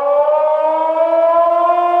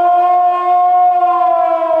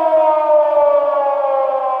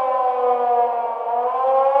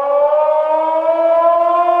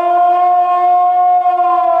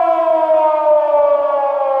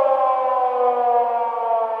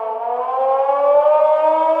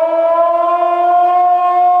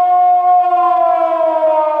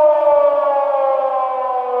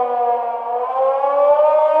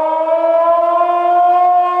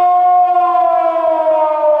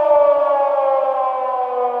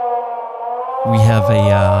 We have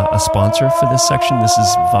a sponsor for this section. This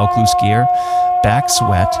is Vaucluse Gear. Back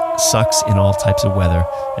sweat sucks in all types of weather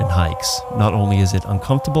and hikes. Not only is it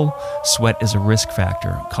uncomfortable, sweat is a risk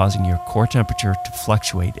factor, causing your core temperature to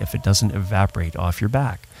fluctuate if it doesn't evaporate off your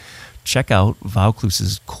back. Check out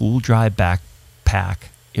Vaucluse's Cool Dry Backpack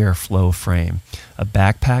Airflow Frame, a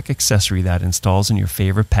backpack accessory that installs in your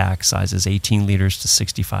favorite pack sizes 18 liters to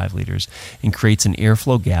 65 liters and creates an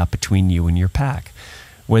airflow gap between you and your pack.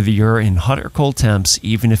 Whether you're in hot or cold temps,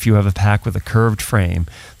 even if you have a pack with a curved frame,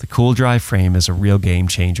 the Cool Dry frame is a real game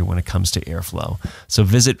changer when it comes to airflow. So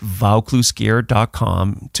visit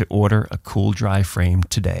VaucluseGear.com to order a Cool Dry frame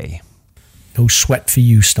today. No sweat for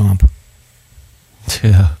you, Stomp.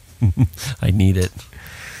 Yeah, I need it.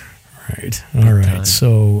 Right. All right.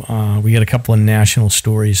 So we got a couple of national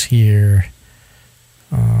stories here.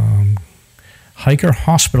 Hiker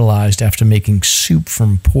hospitalized after making soup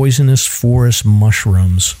from poisonous forest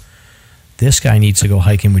mushrooms. This guy needs to go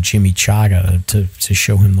hiking with Jimmy Chaga to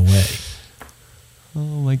show him the way.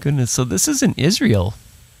 Oh my goodness. So this is in Israel.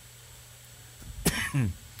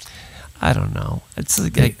 I don't know. It's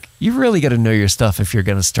like you really got to know your stuff if you're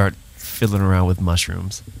going to start fiddling around with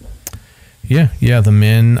mushrooms. Yeah. The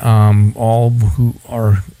men, all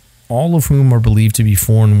of whom are believed to be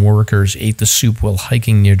foreign workers, ate the soup while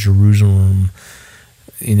hiking near Jerusalem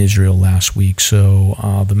in Israel last week.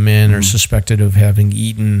 So the men are suspected of having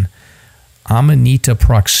eaten Amanita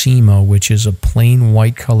proxima, which is a plain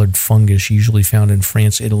white-colored fungus usually found in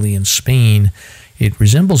France, Italy, and Spain. It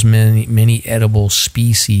resembles many edible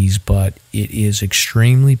species, but it is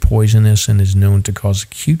extremely poisonous and is known to cause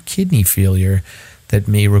acute kidney failure that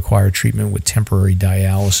may require treatment with temporary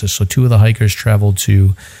dialysis. So two of the hikers traveled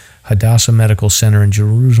to Hadassah Medical Center in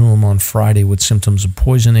Jerusalem on Friday with symptoms of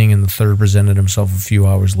poisoning, and the third presented himself a few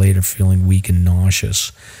hours later feeling weak and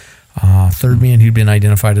nauseous. Third man, who'd been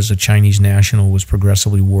identified as a Chinese national, was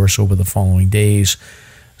progressively worse over the following days,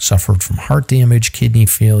 suffered from heart damage, kidney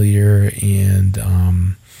failure, and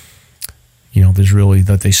there's really,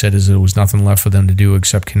 that they said is there was nothing left for them to do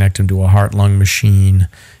except connect him to a heart-lung machine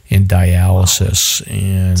and dialysis. Wow.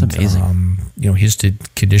 And that's amazing. His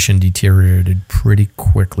condition deteriorated pretty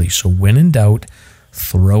quickly. So when in doubt,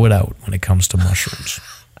 throw it out when it comes to mushrooms.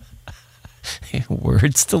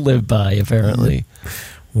 Words to live by, apparently.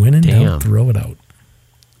 When in doubt, throw it out.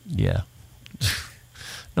 Yeah.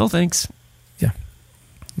 No thanks. Yeah.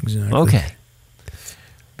 Exactly. Okay.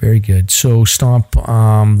 Very good. So, Stomp,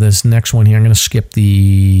 this next one here, I'm going to skip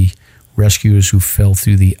the rescuers who fell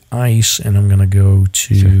through the ice, and I'm going to go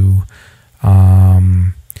to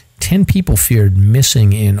 10 people feared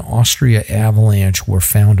missing in Austria avalanche were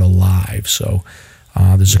found alive. So,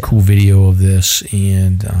 there's a cool video of this,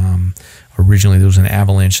 and originally there was an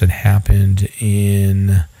avalanche that happened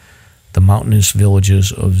in the mountainous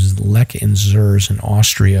villages of Lech and Zers in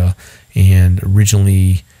Austria, and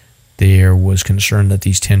originally there was concern that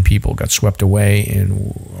these 10 people got swept away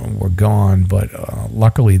and were gone, but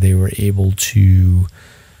luckily they were able to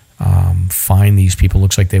find these people.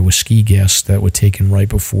 Looks like they were ski guests that were taken right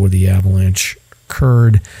before the avalanche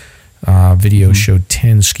occurred. Video showed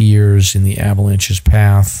 10 skiers in the avalanche's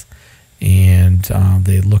path, and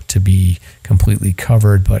they looked to be completely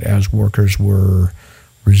covered, but as workers were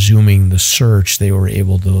resuming the search, they were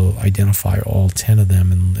able to identify all 10 of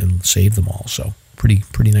them and save them all. So pretty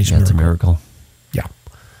nice miracle. That's a miracle. Yeah.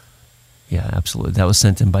 Yeah, absolutely. That was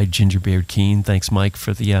sent in by Gingerbeard Keen. Thanks, Mike,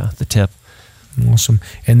 for the tip. Awesome.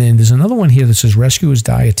 And then there's another one here that says rescuers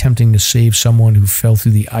die attempting to save someone who fell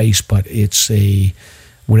through the ice, but it's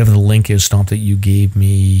whatever the link is, Stomp, that you gave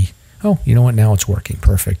me. Oh, you know what? Now it's working.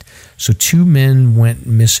 Perfect. So 2 men went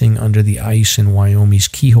missing under the ice in Wyoming's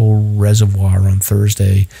Keyhole Reservoir on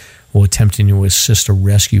Thursday while attempting to assist a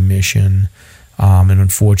rescue mission. And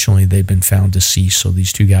unfortunately, they've been found deceased. So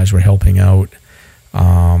these 2 guys were helping out,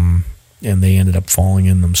 and they ended up falling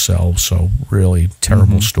in themselves. So really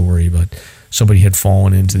terrible story. But somebody had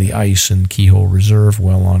fallen into the ice in Keyhole Reserve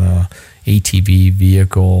while on a ATV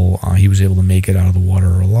vehicle. He was able to make it out of the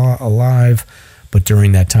water alive. But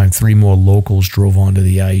during that time, 3 more locals drove onto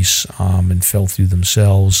the ice and fell through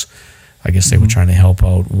themselves. I guess they were trying to help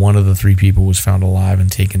out. One of the 3 people was found alive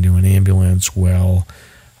and taken to an ambulance, while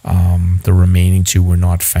the remaining 2 were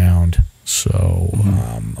not found. So,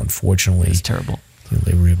 unfortunately, it's terrible.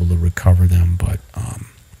 They were able to recover them, but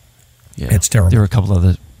it's terrible. There were a couple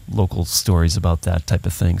other local stories about that type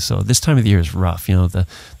of thing. So this time of the year is rough. You know, the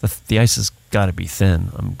ice has got to be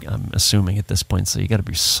thin, I'm assuming at this point. So you got to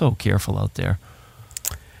be so careful out there.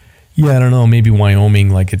 Yeah, I don't know. Maybe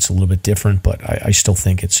Wyoming, like, it's a little bit different, but I still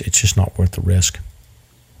think it's just not worth the risk.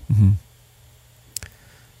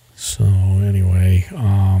 So anyway,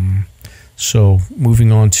 so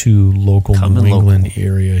moving on to local New England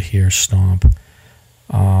area here, Stomp.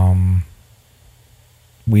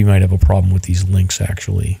 We might have a problem with these links,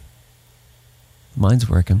 actually. Mine's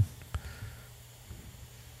working.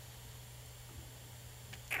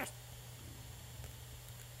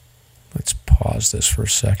 Let's pause this for a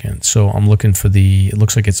second. So I'm looking for it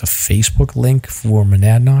looks like it's a Facebook link for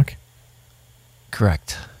Monadnock.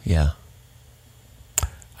 Correct. Yeah.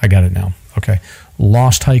 I got it now. Okay.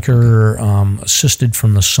 Lost hiker assisted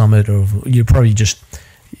from the summit of,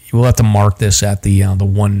 we'll have to mark this at the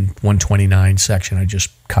 129 section. I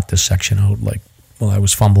just cut this section out while I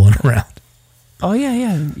was fumbling around. Oh,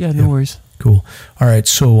 yeah, no worries. Cool. All right,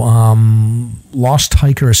 so lost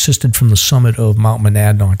hiker assisted from the summit of Mount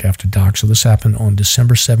Monadnock after dark. So this happened on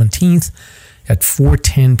December 17th at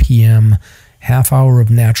 4:10 p.m., half hour of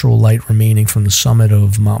natural light remaining from the summit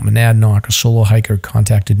of Mount Monadnock. A solo hiker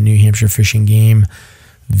contacted New Hampshire Fish and Game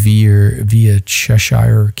via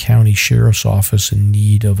Cheshire County Sheriff's Office in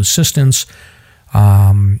need of assistance.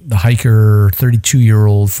 The hiker,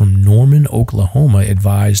 32-year-old from Norman, Oklahoma,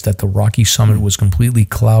 advised that the rocky summit was completely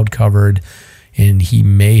cloud covered and he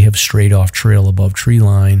may have strayed off trail above tree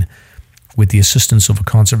line. With the assistance of a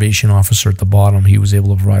conservation officer at the bottom, he was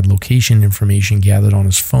able to provide location information gathered on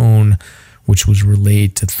his phone, which was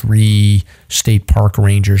relayed to 3 state park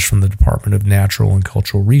rangers from the Department of Natural and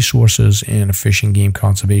Cultural Resources and a fish and game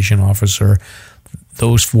conservation officer.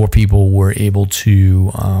 Those 4 people were able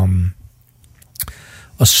to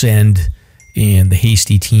ascend, and the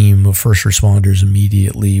hasty team of first responders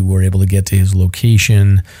immediately were able to get to his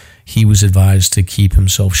location. He was advised to keep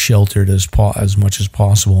himself sheltered as much as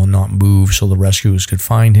possible and not move so the rescuers could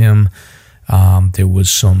find him. There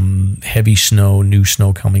was some heavy snow, new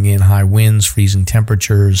snow coming in, high winds, freezing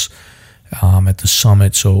temperatures at the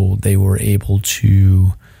summit, so they were able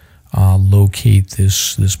to locate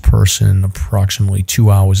this person approximately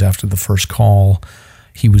 2 hours after the first call.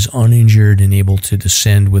 He was uninjured and able to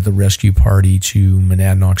descend with the rescue party to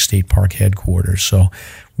Monadnock State Park headquarters. So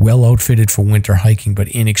well outfitted for winter hiking, but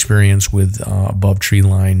inexperienced with above tree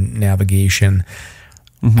line navigation.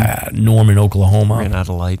 Norman, Oklahoma. Ran out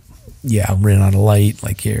of light. Yeah, ran out of light.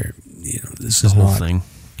 Like here, this is the whole not thing.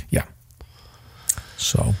 Yeah.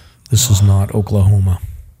 So this is not Oklahoma.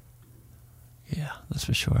 Yeah, that's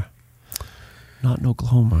for sure. Not in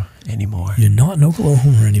Oklahoma anymore. You're not in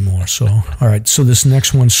Oklahoma anymore. So, all right. So this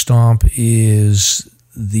next one, Stomp, is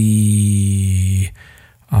this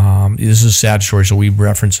is a sad story. So we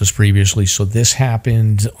referenced this previously. So this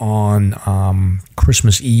happened on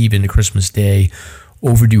Christmas Eve into Christmas Day.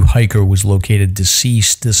 Overdue hiker was located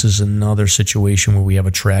deceased. This is another situation where we have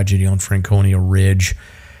a tragedy on Franconia Ridge.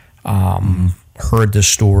 Heard this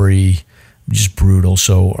story. Just brutal.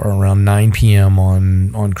 So around 9 p.m.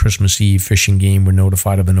 on Christmas Eve, Fish and Game were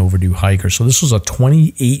notified of an overdue hiker. So this was a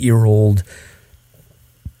 28-year-old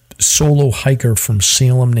solo hiker from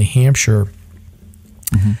Salem, New Hampshire.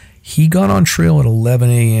 He got on trail at 11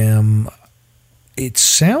 a.m. It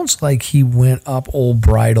sounds like he went up Old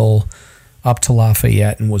Bridle up to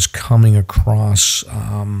Lafayette and was coming across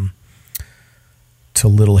to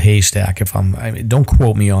Little Haystack. Don't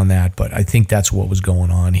quote me on that, but I think that's what was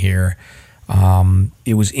going on here.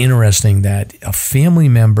 It was interesting that a family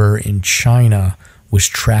member in China was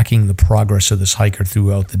tracking the progress of this hiker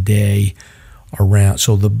throughout the day.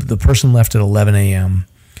 So the person left at 11 a.m.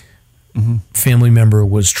 Mm-hmm. Family member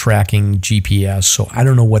was tracking GPS. So I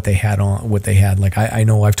don't know what they had on. Like I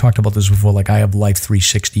know I've talked about this before. Like I have Life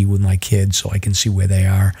 360 with my kids, so I can see where they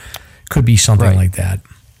are. Could be something like that.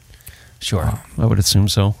 Sure, I would assume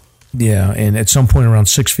so. Yeah, and at some point around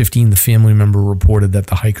 6:15, the family member reported that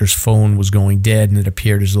the hiker's phone was going dead, and it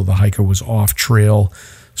appeared as though the hiker was off trail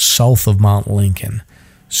south of Mount Lincoln.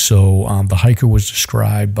 So the hiker was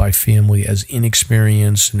described by family as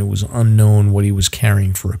inexperienced, and it was unknown what he was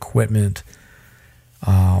carrying for equipment.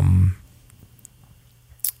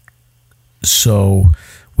 So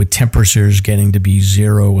with temperatures getting to be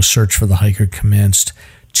 0, a search for the hiker commenced.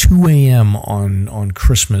 2 a.m. on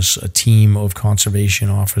Christmas, a team of conservation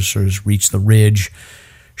officers reached the ridge.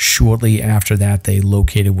 Shortly after that, they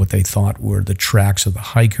located what they thought were the tracks of the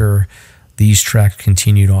hiker. These tracks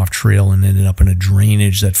continued off trail and ended up in a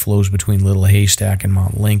drainage that flows between Little Haystack and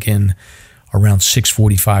Mount Lincoln. Around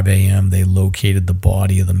 6:45 a.m., they located the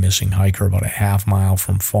body of the missing hiker about a half mile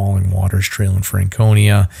from Falling Waters Trail in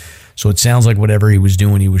Franconia. So it sounds like whatever he was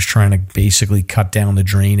doing, he was trying to basically cut down the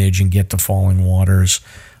drainage and get to Falling Waters.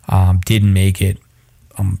 Didn't make it.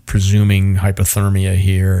 I'm presuming hypothermia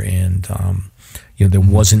here, and there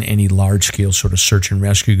wasn't any large-scale sort of search and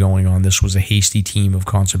rescue going on. This was a hasty team of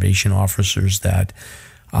conservation officers that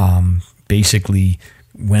basically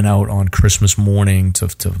went out on Christmas morning to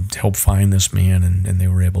help find this man, and they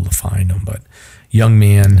were able to find him. But young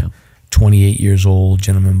man, 28 years old,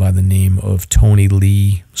 gentleman by the name of Tony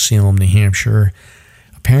Lee, Salem, New Hampshire,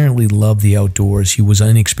 apparently loved the outdoors. He was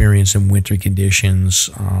inexperienced in winter conditions,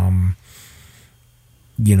 and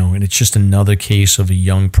it's just another case of a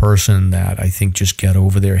young person that I think just got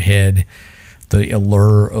over their head. The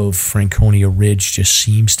allure of Franconia Ridge just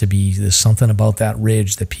seems to be, there's something about that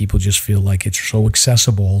ridge that people just feel like it's so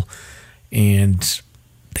accessible, and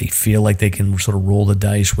they feel like they can sort of roll the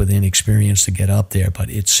dice with inexperience to get up there, but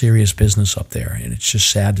it's serious business up there, and it's just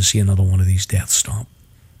sad to see another one of these deaths stomp.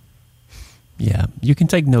 Yeah, you can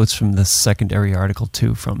take notes from the secondary article,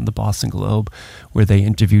 too, from the Boston Globe, where they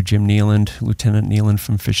interviewed Jim Nealand, Lieutenant Nealand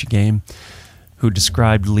from Fish and Game, who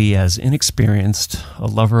described Lee as inexperienced, a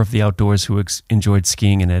lover of the outdoors who enjoyed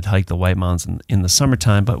skiing and had hiked the White Mountains in the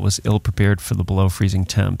summertime, but was ill-prepared for the below-freezing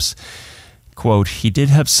temps. Quote, he did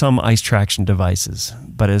have some ice traction devices,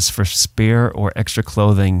 but as for spare or extra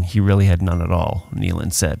clothing, he really had none at all,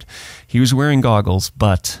 Nealand said. He was wearing goggles,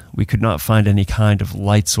 but we could not find any kind of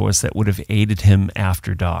light source that would have aided him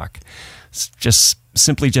after dark.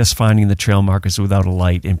 Simply finding the trail markers without a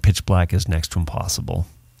light in pitch black is next to impossible.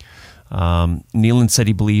 Nealand said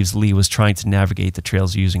he believes Lee was trying to navigate the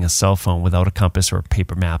trails using a cell phone without a compass or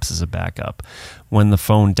paper maps as a backup. When the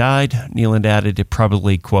phone died, Nealand added it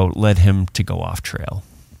probably, quote, led him to go off trail.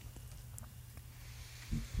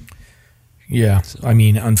 Yeah, I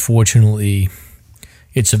mean, unfortunately,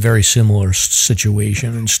 it's a very similar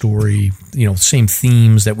situation and story, same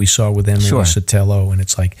themes that we saw with Emily Sotelo, and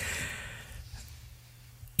it's like,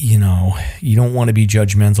 you don't want to be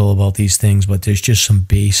judgmental about these things, but there's just some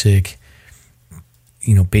basic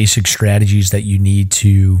strategies that you need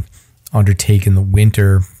to undertake in the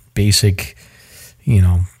winter, basic,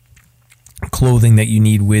 clothing that you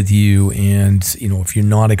need with you. And, if you're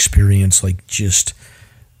not experienced, like just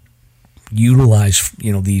utilize,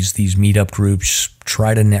 these meetup groups,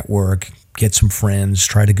 try to network, get some friends,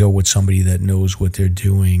 try to go with somebody that knows what they're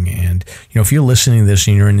doing. And, if you're listening to this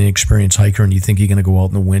and you're an inexperienced hiker and you think you're going to go out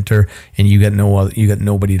in the winter and you got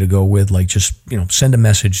nobody to go with, like just, send a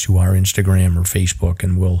message to our Instagram or Facebook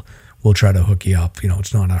and we'll try to hook you up.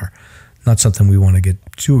 It's not something we want to get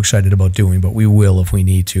too excited about doing, but we will if we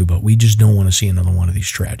need to, but we just don't want to see another one of these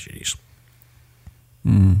tragedies.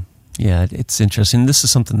 Yeah, it's interesting. This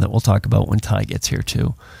is something that we'll talk about when Ty gets here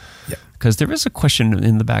too. Because there is a question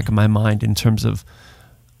in the back of my mind in terms of,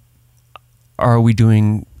 are we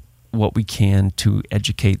doing what we can to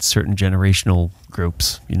educate certain generational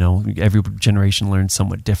groups? Every generation learns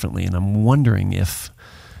somewhat differently, and I'm wondering if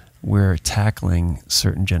we're tackling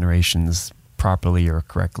certain generations properly or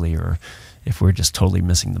correctly, or if we're just totally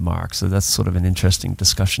missing the mark. So that's sort of an interesting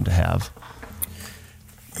discussion to have.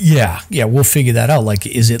 Yeah, we'll figure that out. Like,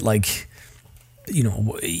 is it like,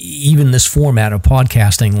 even this format of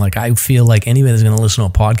podcasting, like I feel like anybody that's going to listen to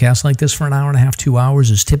a podcast like this for an hour and a half, 2 hours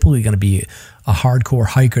is typically going to be a hardcore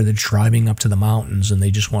hiker that's driving up to the mountains and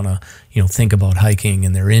they just want to, think about hiking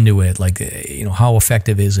and they're into it. Like, how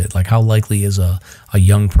effective is it? Like, how likely is a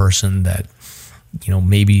young person that,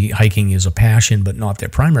 maybe hiking is a passion, but not their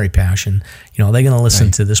primary passion. Are they going to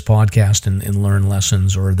listen to this podcast and learn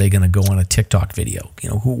lessons, or are they going to go on a TikTok video?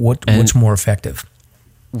 What's more effective?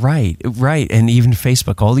 Right. And even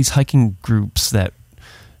Facebook, all these hiking groups that,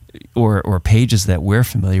 or pages that we're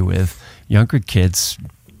familiar with, younger kids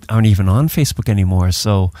aren't even on Facebook anymore.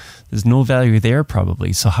 So there's no value there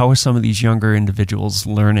probably. So how are some of these younger individuals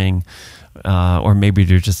learning, or maybe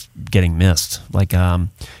they're just getting missed? Like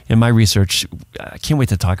in my research, I can't wait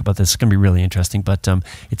to talk about this. It's going to be really interesting. But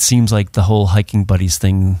it seems like the whole hiking buddies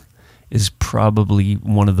thing is probably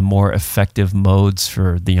one of the more effective modes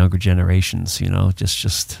for the younger generations.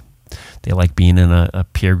 Just they like being in a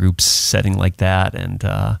peer group setting like that, and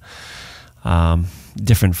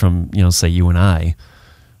different from say you and I.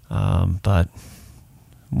 But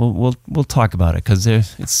we'll talk about it because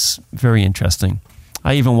it's very interesting.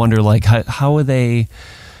 I even wonder, like, how are they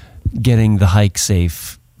getting the hike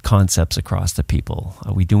safe concepts across to people?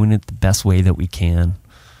 Are we doing it the best way that we can?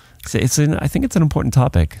 I think it's an important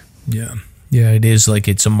topic. Yeah. Yeah, it is. Like,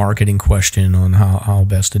 it's a marketing question on how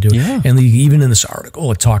best to do it. Yeah. And even in this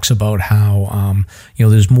article, it talks about how,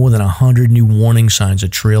 there's more than 100 new warning signs at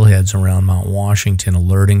trailheads around Mount Washington,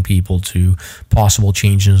 alerting people to possible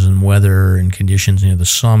changes in weather and conditions near the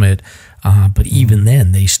summit. But even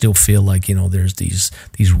then, they still feel like, there's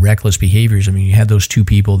these reckless behaviors. I mean, you had those two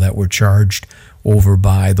people that were charged over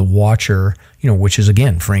by the Watcher, which is,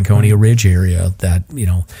 again, Franconia Ridge area that,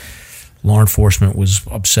 law enforcement was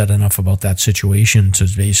upset enough about that situation to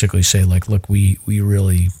basically say, like, look, we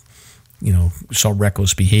really, saw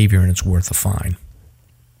reckless behavior and it's worth a fine.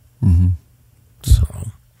 Mm-hmm.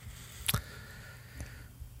 So,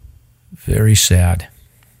 very sad.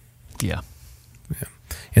 Yeah. Yeah.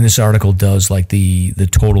 And this article does, like, the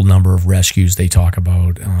total number of rescues they talk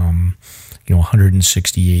about,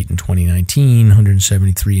 168 in 2019,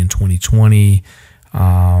 173 in 2020,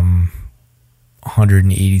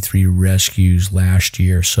 183 rescues last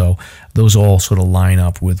year. So those all sort of line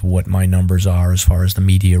up with what my numbers are as far as the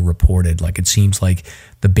media reported. Like, it seems like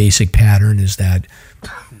the basic pattern is that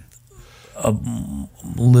a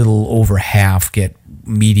little over half get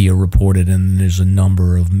media reported, and there's a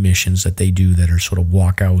number of missions that they do that are sort of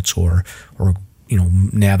walkouts or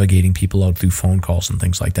navigating people out through phone calls and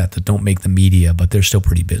things like that don't make the media, but they're still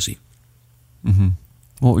pretty busy. Mm-hmm.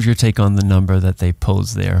 What was your take on the number that they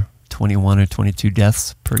posed there? 21 or 22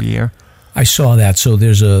 deaths per year? I saw that. So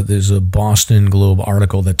there's a Boston Globe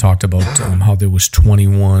article that talked about how there was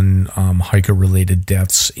 21 hiker-related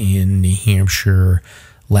deaths in New Hampshire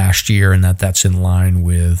last year, and that's in line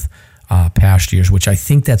with past years, which I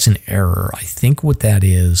think that's an error. I think what that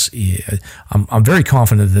is I'm very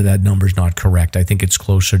confident that number's not correct. I think it's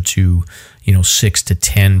closer to 6 to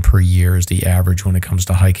 10 per year is the average when it comes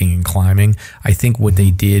to hiking and climbing. I think what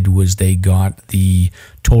they did was they got the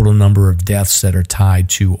total number of deaths that are tied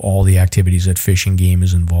to all the activities that Fish and Game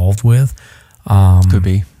is involved with. Could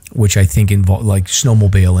be. Which I think involve like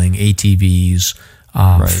snowmobiling, ATVs,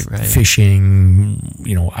 right. fishing,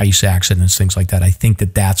 ice accidents, things like that. I think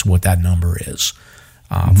that's what that number is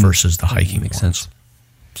versus the hiking. Makes ones. sense.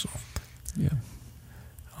 So, yeah.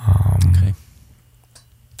 Okay.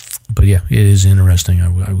 But yeah, it is interesting.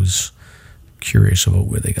 I was curious about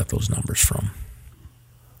where they got those numbers from.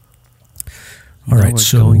 All right,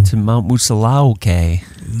 we're going to Mount Moosilauke.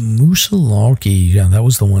 Moosilauke, yeah, that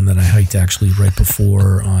was the one that I hiked actually right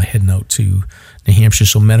before heading out to New Hampshire.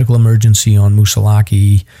 So medical emergency on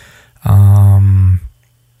Moosilauke,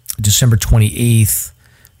 December 28th.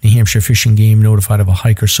 New Hampshire Fish and Game notified of a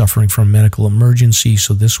hiker suffering from medical emergency.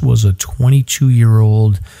 So this was a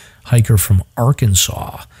 22-year-old hiker from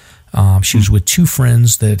Arkansas. She was with two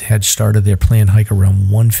friends that had started their planned hike around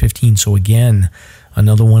 1:15. So again,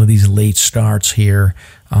 another one of these late starts here.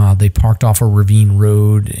 They parked off a ravine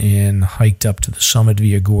road and hiked up to the summit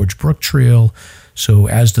via Gorge Brook Trail. So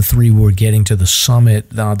as the three were getting to the summit,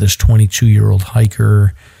 this 22-year-old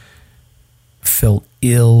hiker felt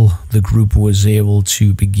ill. The group was able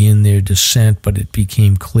to begin their descent, but it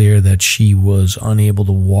became clear that she was unable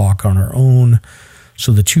to walk on her own.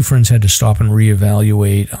 So the two friends had to stop and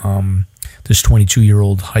reevaluate this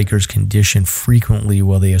 22-year-old hiker's condition frequently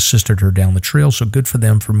while they assisted her down the trail. So good for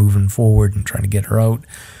them for moving forward and trying to get her out.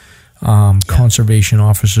 Conservation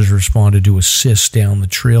officers responded to assist down the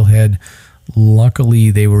trailhead. Luckily,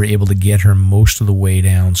 they were able to get her most of the way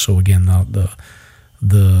down. So again,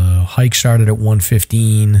 the hike started at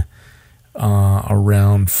 1:15.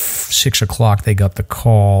 Around 6 o'clock, they got the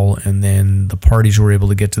call, and then the parties were able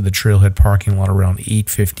to get to the trailhead parking lot around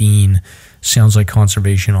 8:15. Sounds like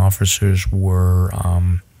conservation officers were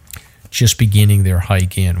just beginning their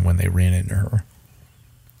hike in when they ran into her.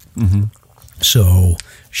 Mm-hmm. So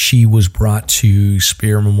she was brought to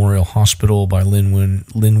Spear Memorial Hospital by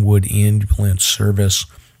Linwood Ambulance Service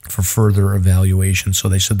for further evaluation. So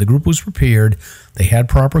they said the group was prepared. They had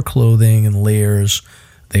proper clothing and layers.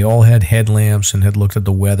 They all had headlamps and had looked at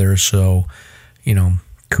the weather. So,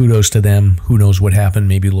 kudos to them. Who knows what happened?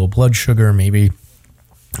 Maybe low blood sugar, maybe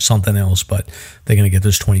something else. But they're going to get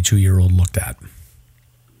this 22-year-old looked at.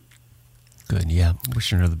 Good, yeah.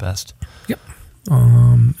 Wishing her the best. Yep.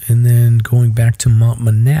 And then going back to Mount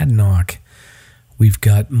Monadnock, we've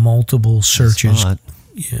got multiple searches.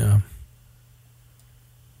 Yeah.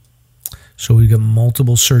 So we've got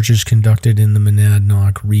multiple searches conducted in the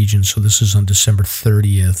Monadnock region. So this is on December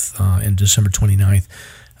 30th and December 29th.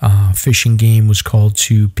 Fish and Game was called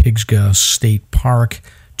to Pisgah State Park.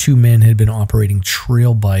 2 men had been operating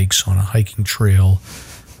trail bikes on a hiking trail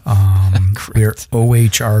where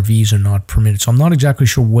OHRVs are not permitted. So I'm not exactly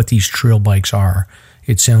sure what these trail bikes are.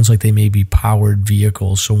 It sounds like they may be powered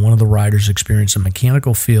vehicles. So one of the riders experienced a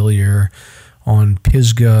mechanical failure on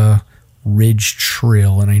Pisgah Ridge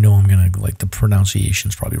Trail, and I know I'm going to, the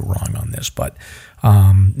pronunciation's probably wrong on this, but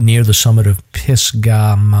near the summit of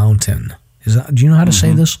Pisgah Mountain. Do you know how to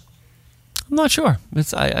say this? I'm not sure.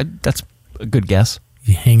 That's a good guess.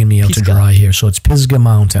 You're hanging me out to dry here. So it's Pisgah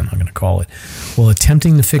Mountain, I'm going to call it. While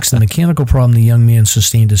attempting to fix the mechanical problem, the young man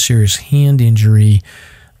sustained a serious hand injury.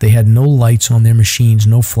 They had no lights on their machines,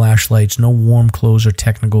 no flashlights, no warm clothes or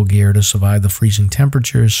technical gear to survive the freezing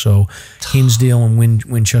temperatures. So Hinsdale and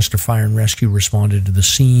Winchester Fire and Rescue responded to the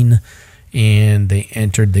scene, and they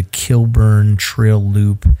entered the Kilburn Trail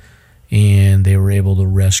Loop, and they were able to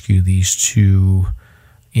rescue these 2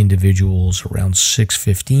 individuals around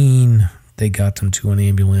 6:15. They got them to an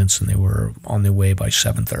ambulance, and they were on their way by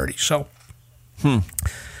 7:30. So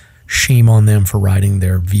shame on them for riding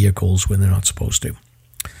their vehicles when they're not supposed to.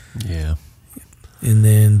 Yeah. And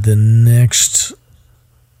then the next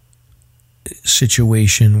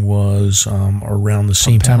situation was around the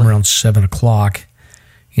same time, around 7 o'clock,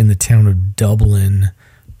 in the town of Dublin.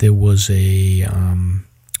 There was a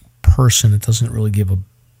person, it doesn't really give a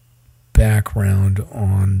background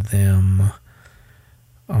on them,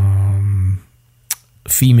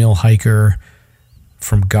 female hiker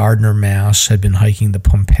from Gardner, Mass, had been hiking the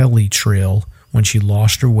Pompelli Trail when she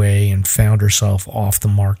lost her way and found herself off the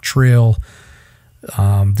marked trail.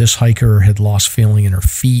 This hiker had lost feeling in her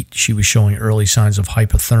feet. She was showing early signs of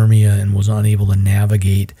hypothermia and was unable to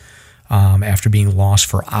navigate after being lost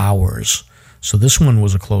for hours. So this one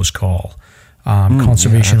was a close call.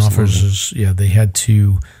 Conservation officers, they had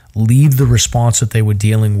to leave the response that they were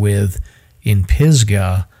dealing with in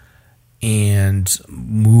Pisgah and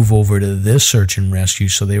move over to this search and rescue.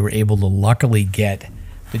 So they were able to luckily get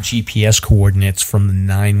the GPS coordinates from the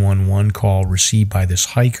 911 call received by this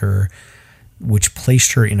hiker, which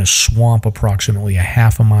placed her in a swamp approximately a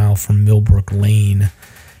half a mile from Millbrook Lane.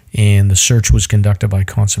 And the search was conducted by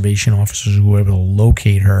conservation officers who were able to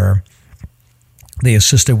locate her. They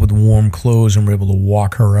assisted with warm clothes and were able to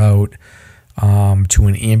walk her out to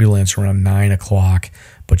an ambulance around 9 o'clock.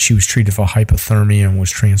 But she was treated for hypothermia and was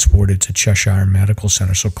transported to Cheshire Medical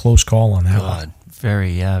Center. So close call on that one.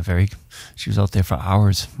 Very. She was out there for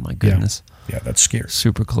hours. My goodness. Yeah, that's scary.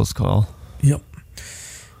 Super close call. Yep.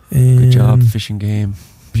 Good job, Fish and Game.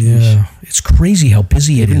 Yeah. It's crazy how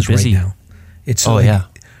busy it is right now. It's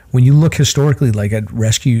when you look historically, at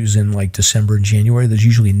rescues in December and January, there's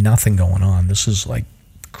usually nothing going on. This is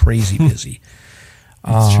crazy busy.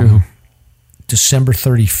 That's true. December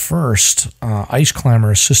 31st, ice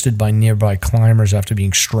climber assisted by nearby climbers after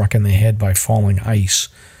being struck in the head by falling ice.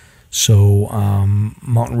 So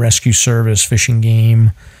Mountain Rescue Service, Fish and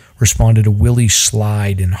Game responded to Willie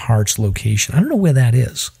Slide in Hart's location. I don't know where that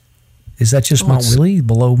is. Is that just Mount Willie,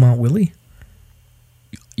 below Mount Willie?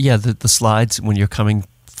 Yeah, the slides, when you're coming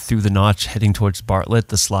through the notch heading towards Bartlett,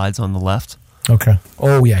 the slides on the left. Okay.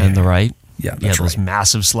 Oh, yeah. And the right. Yeah, that's those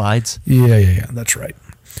massive slides. Yeah, that's right.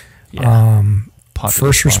 Yeah.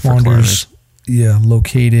 First responders,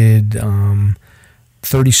 located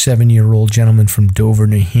 37-year-old gentleman from Dover,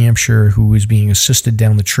 New Hampshire, who was being assisted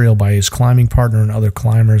down the trail by his climbing partner and other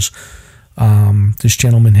climbers. This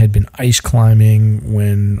gentleman had been ice climbing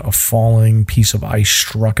when a falling piece of ice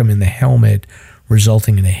struck him in the helmet,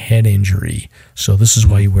 resulting in a head injury. So this is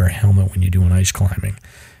why you wear a helmet when you're doing ice climbing.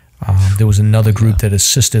 There was another group that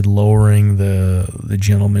assisted lowering the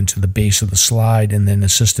gentleman to the base of the slide and then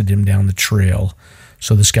assisted him down the trail.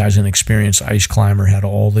 So this guy's an experienced ice climber, had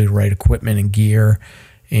all the right equipment and gear,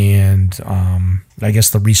 and I guess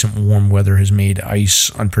the recent warm weather has made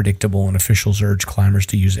ice unpredictable, and officials urge climbers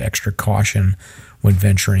to use extra caution when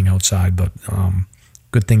venturing outside. But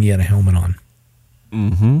good thing he had a helmet on.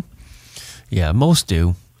 Mm-hmm. Yeah, most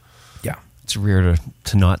do. Yeah. It's rare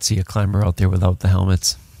to not see a climber out there without the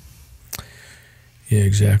helmets. Yeah,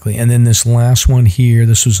 exactly. And then this last one here,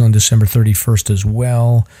 this was on December 31st as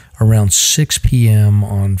well, around 6 p.m.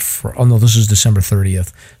 this is December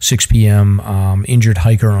 30th, 6 p.m., injured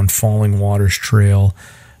hiker on Falling Waters Trail.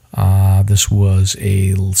 This was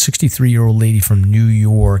a 63-year-old lady from New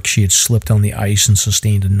York. She had slipped on the ice and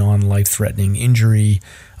sustained a non-life-threatening injury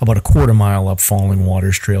about a quarter mile up Falling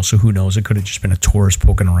Waters Trail. So who knows? It could have just been a tourist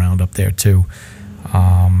poking around up there too.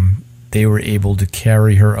 They were able to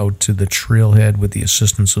carry her out to the trailhead with the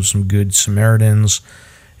assistance of some good Samaritans.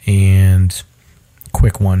 And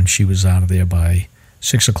quick one, she was out of there by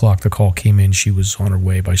 6 o'clock. The call came in. She was on her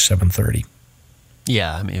way by 7:30.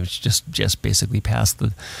 Yeah, I mean, it was just basically past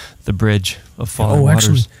the bridge of Falling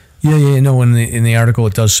Waters. Actually, no. In the article,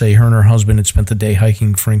 it does say her and her husband had spent the day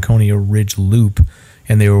hiking Franconia Ridge Loop,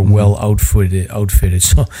 and they were well outfitted.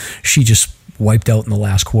 So she just wiped out in the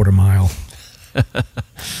last quarter mile.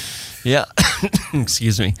 Yeah,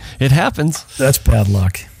 excuse me. It happens. That's bad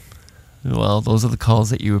luck. Well, those are the calls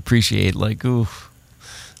that you appreciate, like, ooh,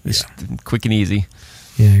 it's quick and easy.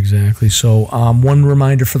 Yeah, exactly. So one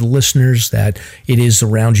reminder for the listeners that it is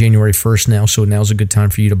around January 1st now, so now's a good time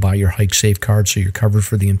for you to buy your Hike Safe card so you're covered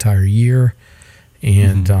for the entire year.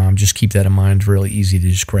 And just keep that in mind. Really easy to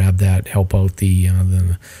just grab that, help out the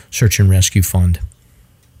Search and Rescue Fund.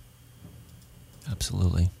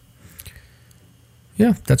 Absolutely.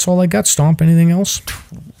 Yeah, that's all I got. Stomp, anything else?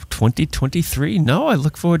 2023? No, I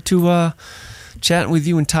look forward to chatting with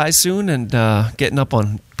you and Ty soon and getting up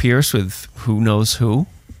on Pierce with who knows who,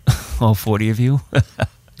 all 40 of you.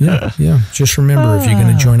 Yeah. Just remember, if you're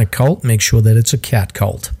going to join a cult, make sure that it's a cat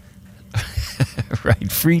cult.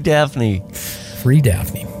 Right. Free Daphne. Free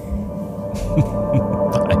Daphne.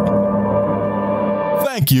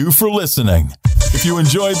 Thank you for listening. If you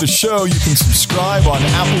enjoyed the show, you can subscribe on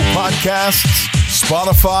Apple Podcasts,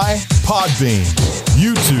 Spotify, Podbean,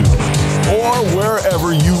 YouTube, or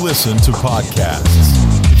wherever you listen to podcasts.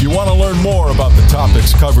 If you want to learn more about the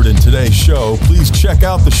topics covered in today's show, please check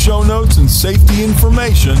out the show notes and safety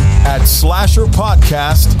information at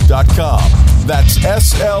slasherpodcast.com. That's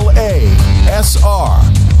SLASR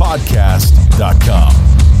podcast.com.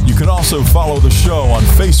 You can also follow the show on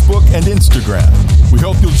Facebook and Instagram. We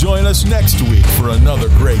hope you'll join us next week for another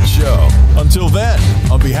great show. Until then,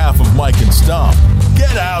 on behalf of Mike and Stomp,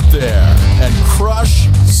 get out there and crush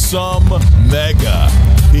some mega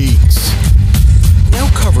peaks. Now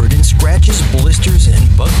covered in scratches, blisters,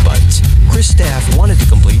 and bug bites, Chris Staff wanted to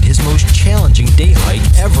complete his most challenging day hike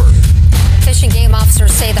ever. Fish and Game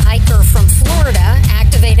officers say the hiker from Florida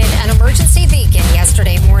activated an emergency beacon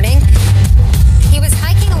yesterday morning. He was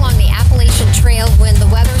hiking along the Appalachian Trail when the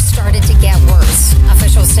weather started to get worse.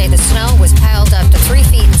 Officials say the snow was piled up to 3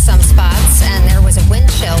 feet in some spots, and there was a wind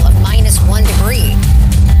chill of -1 degree.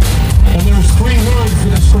 And there's 3 words to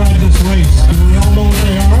describe this race. Do we all know what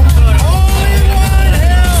they are?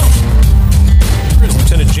 Here's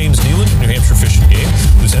Lieutenant James Nealon, New Hampshire Fish and Game.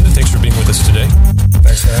 Lieutenant, thanks for being with us today.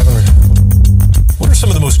 Thanks for having me. What are some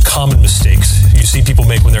of the most common mistakes you see people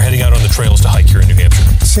make when they're heading out on the trails to hike here in New Hampshire?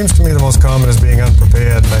 It seems to me the most common is being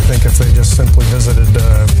unprepared. And I think if they just simply visited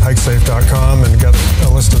hikesafe.com and got a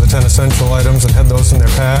list of the 10 essential items and had those in their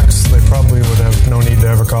packs, they probably would have no need to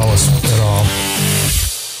ever call us.